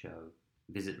Miliband show.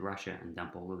 Visit Russia and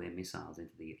dump all of their missiles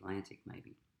into the Atlantic,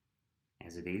 maybe.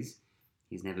 As it is,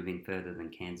 he's never been further than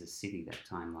Kansas City that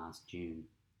time last June.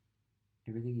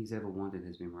 Everything he's ever wanted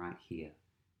has been right here.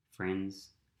 Friends,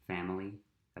 family,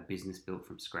 a business built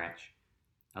from scratch,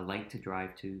 a lake to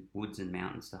drive to, woods and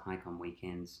mountains to hike on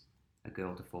weekends, a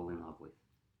girl to fall in love with.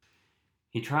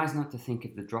 He tries not to think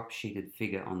of the drop-sheeted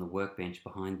figure on the workbench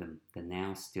behind them, the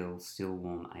now still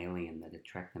warm alien that had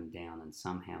tracked them down and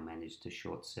somehow managed to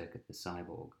short-circuit the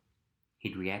cyborg.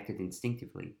 He'd reacted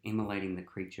instinctively, immolating the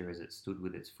creature as it stood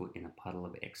with its foot in a puddle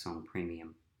of Exxon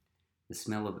Premium. The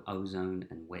smell of ozone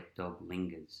and wet dog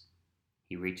lingers.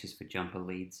 He reaches for jumper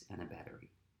leads and a battery.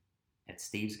 At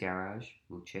Steve's garage,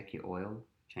 we'll check your oil,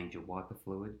 change your wiper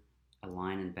fluid,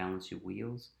 align and balance your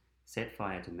wheels, set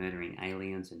fire to murdering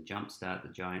aliens, and jumpstart the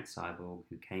giant cyborg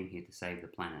who came here to save the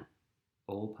planet.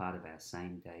 All part of our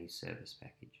same-day service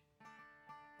package.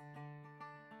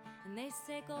 And they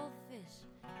say goldfish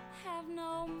have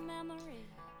no memory.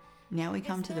 Now we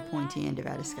come to the pointy end of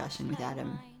our discussion with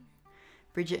Adam.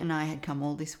 Bridget and I had come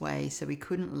all this way, so we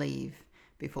couldn't leave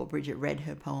before Bridget read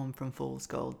her poem from Fool's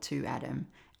Gold to Adam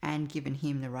and given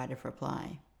him the right of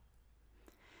reply.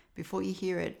 Before you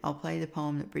hear it, I'll play the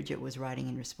poem that Bridget was writing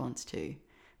in response to,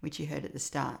 which you heard at the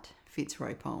start,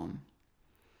 Fitzroy poem.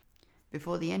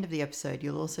 Before the end of the episode,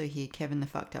 you'll also hear Kevin the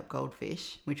Fucked Up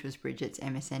Goldfish, which was Bridget's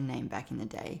MSN name back in the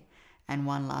day, and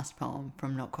one last poem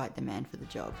from Not Quite the Man for the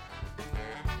Job.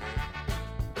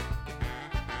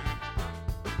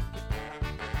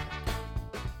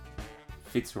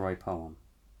 Fitzroy poem.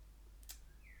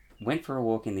 Went for a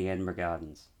walk in the Edinburgh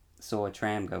Gardens. Saw a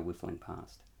tram go whiffling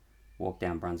past. Walked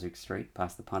down Brunswick Street,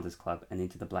 past the Punters Club and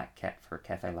into the Black Cat for a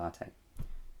cafe latte.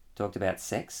 Talked about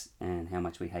sex and how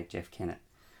much we hate Jeff Kennett.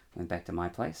 Went back to my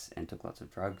place and took lots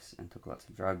of drugs and took lots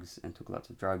of drugs and took lots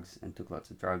of drugs and took lots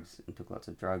of drugs and took lots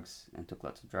of drugs and took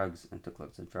lots of drugs and took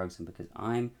lots of drugs, and because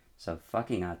I'm so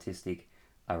fucking artistic,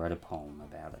 I wrote a poem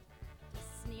about it.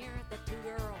 Sneer at the two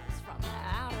girls from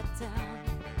out of town.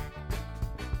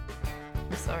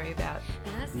 I'm sorry about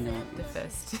And I said, the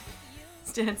first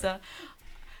stanza.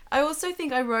 I also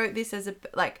think I wrote this as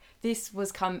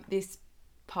this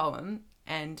poem,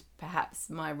 and perhaps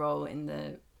my role in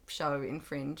the show in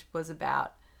Fringe was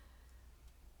about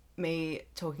me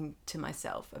talking to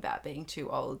myself about being too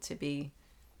old to be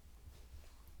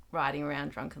riding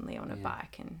around drunkenly on a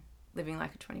bike and living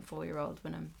like a 24-year-old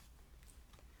when I'm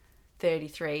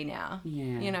 33 now.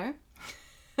 Yeah. You know?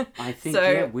 I think,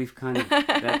 So- we've kind of,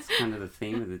 that's kind of the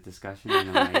theme of the discussion in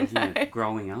a way, isn't it?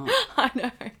 Growing up. I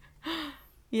know.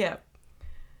 Yeah.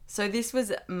 So this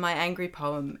was my angry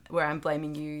poem where I'm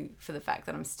blaming you for the fact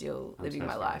that I'm still living so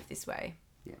my sorry. life this way.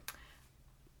 Yeah.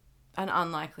 An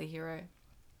unlikely hero.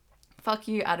 Fuck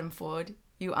you, Adam Ford,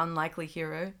 you unlikely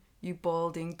hero, you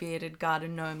balding, bearded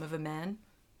garden gnome of a man.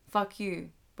 Fuck you.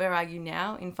 Where are you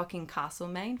now? In fucking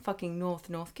Castlemaine? Fucking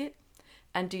Northcote?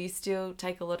 And do you still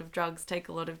take a lot of drugs, take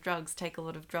a lot of drugs, take a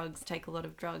lot of drugs, take a lot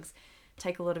of drugs,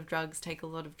 take a lot of drugs, take a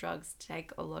lot of drugs,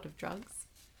 take a lot of drugs?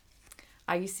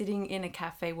 Are you sitting in a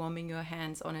cafe warming your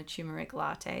hands on a turmeric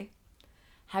latte?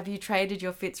 Have you traded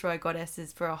your Fitzroy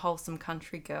goddesses for a wholesome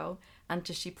country girl, and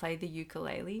does she play the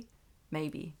ukulele?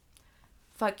 Maybe.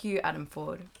 Fuck you, Adam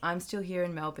Ford. I'm still here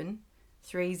in Melbourne,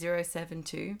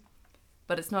 3072.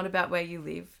 But it's not about where you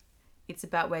live. It's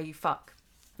about where you fuck.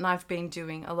 And I've been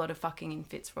doing a lot of fucking in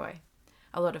Fitzroy.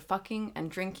 A lot of fucking and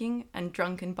drinking and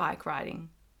drunken bike riding.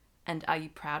 And are you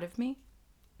proud of me?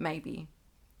 Maybe.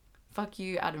 Fuck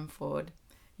you, Adam Ford.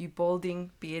 You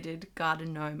balding, bearded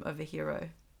garden gnome of a hero.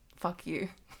 Fuck you.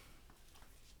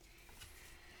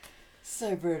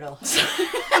 So brutal.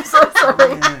 I'm so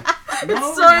sorry.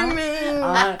 No, So no. mean.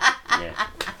 Yeah.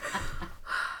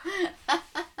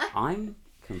 I'm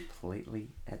completely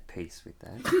at peace with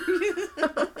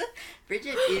that.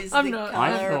 Bridget is I'm the not.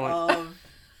 I colour thought- of...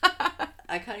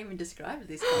 I can't even describe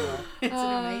this colour. It's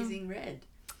an amazing red.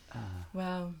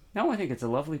 Wow. No, I think it's a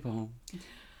lovely poem.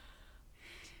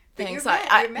 But Thanks. you're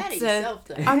mad at it's yourself,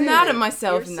 though. I'm mad at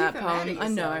myself You're in that super mad poem. at I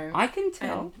know. yourself. I can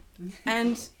tell.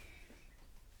 And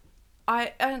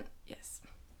yes.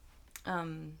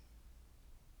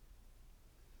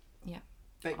 Yeah.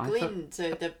 But I Glyn,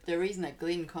 so the reason that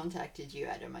Glyn contacted you,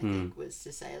 Adam, I think, was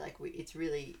to say, like, it's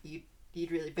really... You'd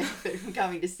really benefit from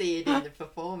coming to see it in the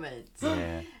performance.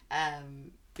 Yeah.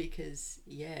 Because,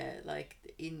 yeah, like,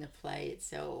 in the play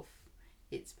itself,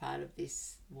 it's part of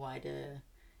this wider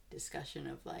discussion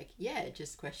of, like,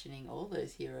 just questioning all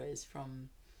those heroes from,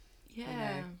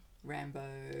 Yeah.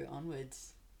 Rambo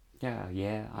onwards.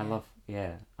 Yeah. I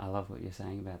love what you're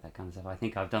saying about that kind of stuff. I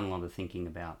think I've done a lot of thinking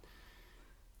about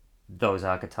those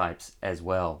archetypes as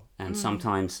well, and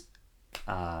sometimes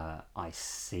I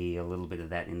see a little bit of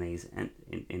that in these and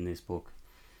in this book,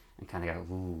 and kind of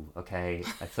go, ooh, okay.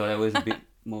 I thought I was a bit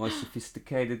more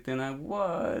sophisticated than I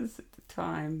was at the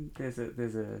time. There's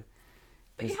a.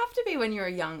 But you have to be when you're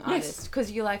a young artist,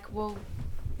 because you're like, well,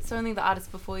 it's only the artists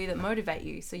before you that motivate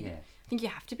you. So I think you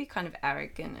have to be kind of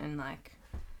arrogant and like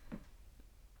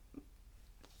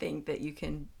think that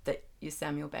you're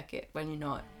Samuel Beckett when you're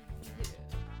not.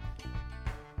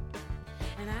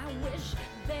 And I wish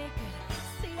they could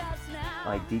see us now.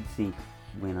 I did think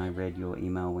when I read your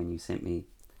email when you sent me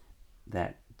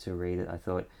that to read it, I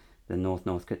thought the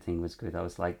Northcote thing was good. I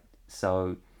was like,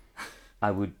 so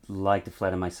I would like to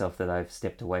flatter myself that I've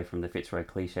stepped away from the Fitzroy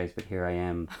cliches, but here I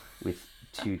am with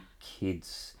 2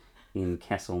 kids in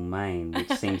Castlemaine,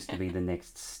 which seems to be the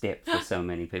next step for so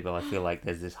many people. I feel like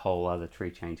there's this whole other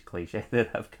tree change cliche that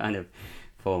I've kind of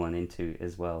fallen into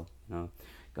as well,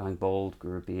 going bald,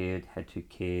 grew a beard, had 2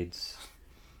 kids,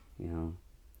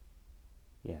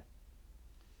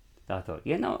 I thought,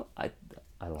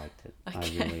 I liked it. Okay.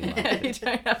 I really liked You it.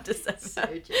 don't have to say So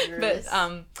that. generous.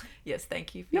 But yes,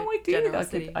 thank you for No, your I did.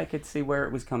 generosity. I could see where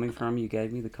it was coming from. You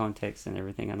gave me the context and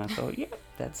everything, and I thought,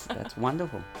 that's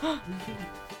wonderful.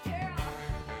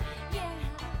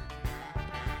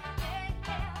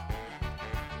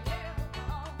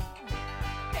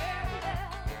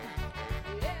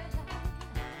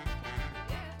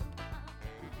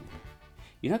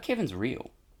 Kevin's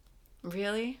real.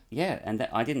 Really? Yeah, and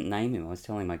I didn't name him. I was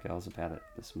telling my girls about it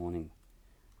this morning.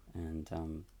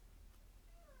 And,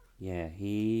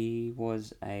 he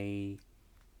was a...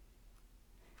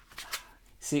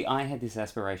 See, I had this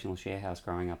aspirational share house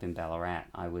growing up in Ballarat.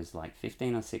 I was like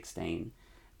 15 or 16.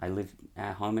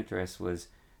 Our home address was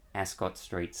Ascot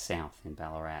Street South in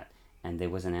Ballarat. And there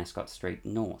was an Ascot Street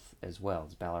North as well.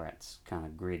 Ballarat's kind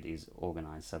of grid is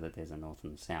organised so that there's a north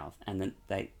and a south. And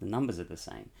the numbers are the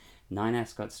same. 9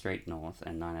 Ascot Street North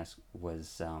and 9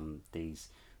 was these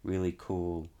really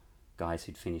cool guys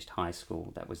who'd finished high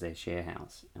school. That was their share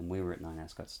house. And we were at 9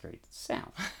 Ascot Street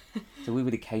South. So we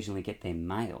would occasionally get their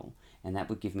mail, and that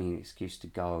would give me an excuse to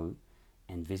go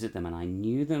and visit them. And I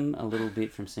knew them a little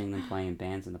bit from seeing them play in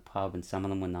bands in the pub, and some of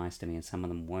them were nice to me and some of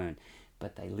them weren't.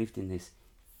 But they lived in this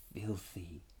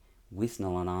filthy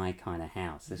Withnell and I kind of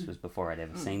house. This was before I'd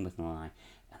ever seen Withnell and I,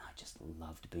 and I just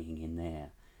loved being in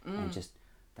there. And just,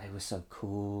 they were so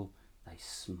cool. They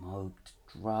smoked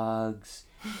drugs,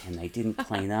 and they didn't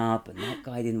clean up, and that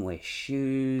guy didn't wear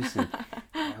shoes, and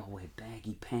they all wear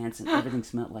baggy pants, and everything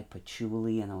smelled like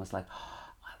patchouli, and I was like,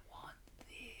 oh, I want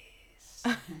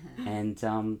this.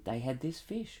 And they had this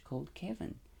fish called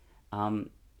Kevin,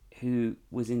 who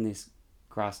was in this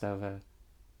grassed over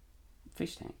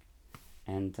fish tank.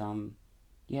 And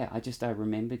I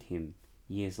remembered him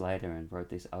years later and wrote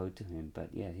this ode to him. But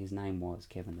yeah, his name was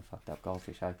Kevin the Fucked Up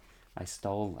Goldfish. I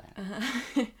stole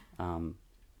that.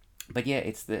 But yeah,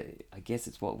 I guess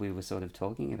it's what we were sort of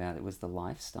talking about. It was the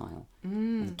lifestyle.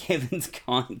 And Kevin's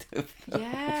kind of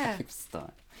Yeah.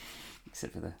 lifestyle.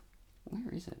 Except for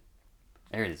where is it?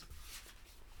 There it is.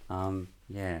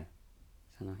 Yeah.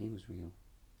 So no, he was real.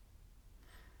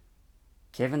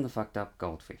 Kevin the Fucked Up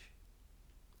Goldfish.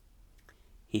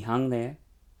 He hung there,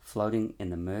 floating in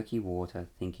the murky water,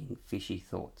 thinking fishy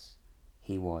thoughts.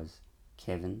 He was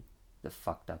Kevin the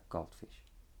Fucked Up Goldfish.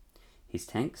 His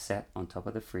tank sat on top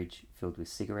of the fridge, filled with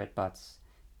cigarette butts,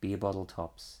 beer bottle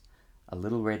tops, a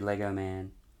little red Lego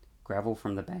man, gravel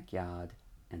from the backyard,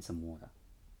 and some water.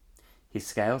 His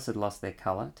scales had lost their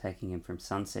colour, taking him from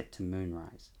sunset to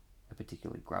moonrise, a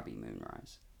particularly grubby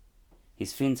moonrise.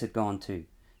 His fins had gone too,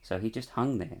 So he just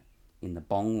hung there in the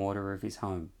bong water of his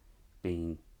home,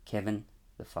 being Kevin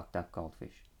the fucked up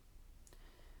goldfish.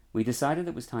 We decided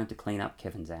it was time to clean up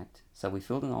Kevin's act, so we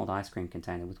filled an old ice cream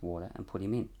container with water and put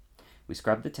him in. We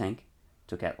scrubbed the tank,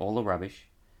 took out all the rubbish,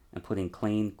 and put in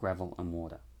clean gravel and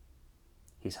water.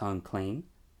 His home clean,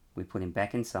 we put him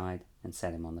back inside and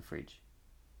sat him on the fridge.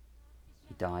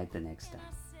 He died the next day.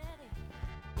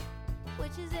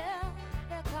 Which is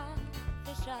every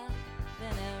coffee shop in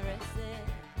every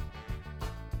city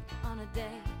on a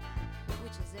day,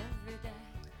 which is every day.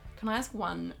 Can I ask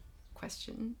one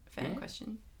question, fan Yeah.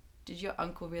 question? Did your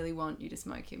uncle really want you to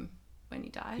smoke him when he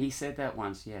died? He said that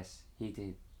once, yes, he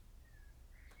did.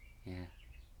 Yeah,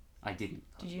 I didn't.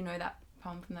 Did you know that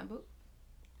poem from that book?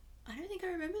 I don't think I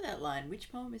remember that line.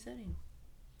 Which poem is that in?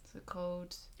 Is it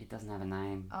called? It doesn't have a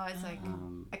name. Oh, it's like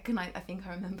Um, I think I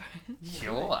remember it.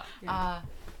 Sure.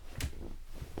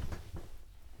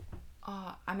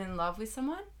 I'm in love with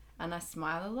someone and I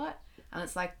smile a lot and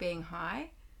it's like being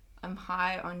high. I'm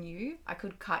high on you. I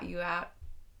could cut you out.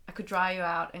 I could dry you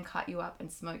out and cut you up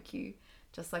and smoke you,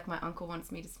 just like my uncle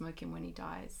wants me to smoke him when he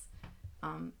dies.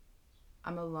 I'm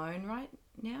alone right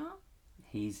now.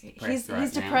 He's He's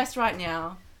depressed right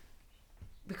now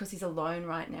because he's alone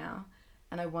right now,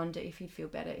 and I wonder if he'd feel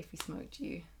better if he smoked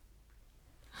you.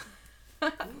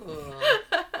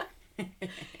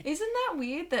 Isn't that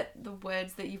weird that the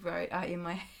words that you wrote are in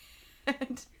my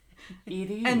head? It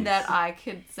is. And that I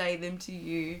could say them to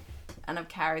you, and I've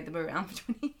carried them around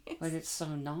for 20 years. But it's so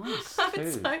nice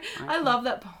It's too. I love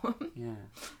that poem. Yeah,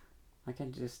 I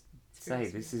can just very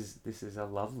say this is a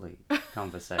lovely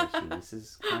conversation. This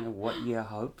is kind of what you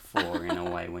hope for in a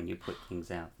way when you put things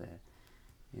out there.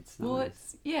 It's nice. Well,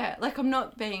 it's, yeah, like I'm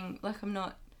not being, like I'm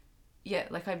not, yeah,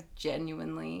 like I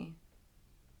genuinely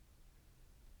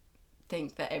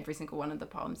think that every single one of the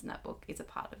poems in that book is a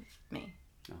part of me.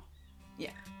 Oh.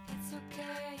 Yeah. It's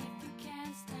okay if you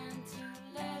can't stand to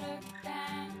let her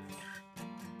dance.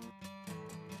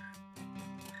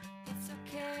 It's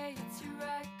okay, it's your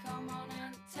right, come on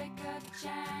and take a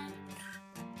chance.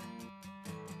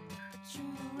 A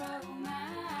true romance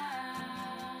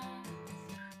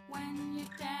when you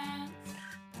dance.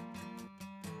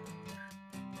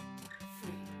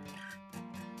 Free.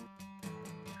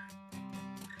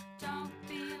 Don't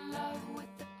be in love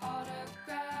with the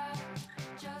autograph.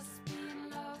 Just be in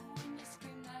love when you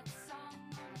scream that song.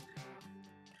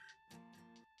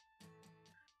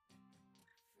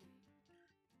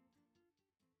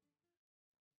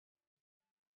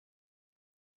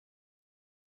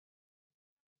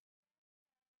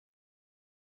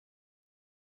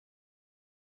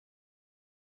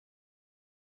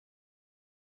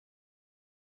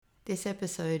 This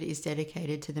episode is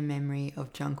dedicated to the memory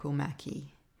of Jonquil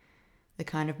Mackey, the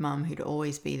kind of mum who'd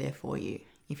always be there for you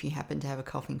if you happen to have a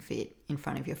coughing fit in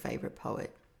front of your favourite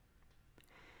poet.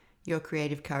 Your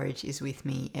creative courage is with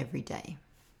me every day.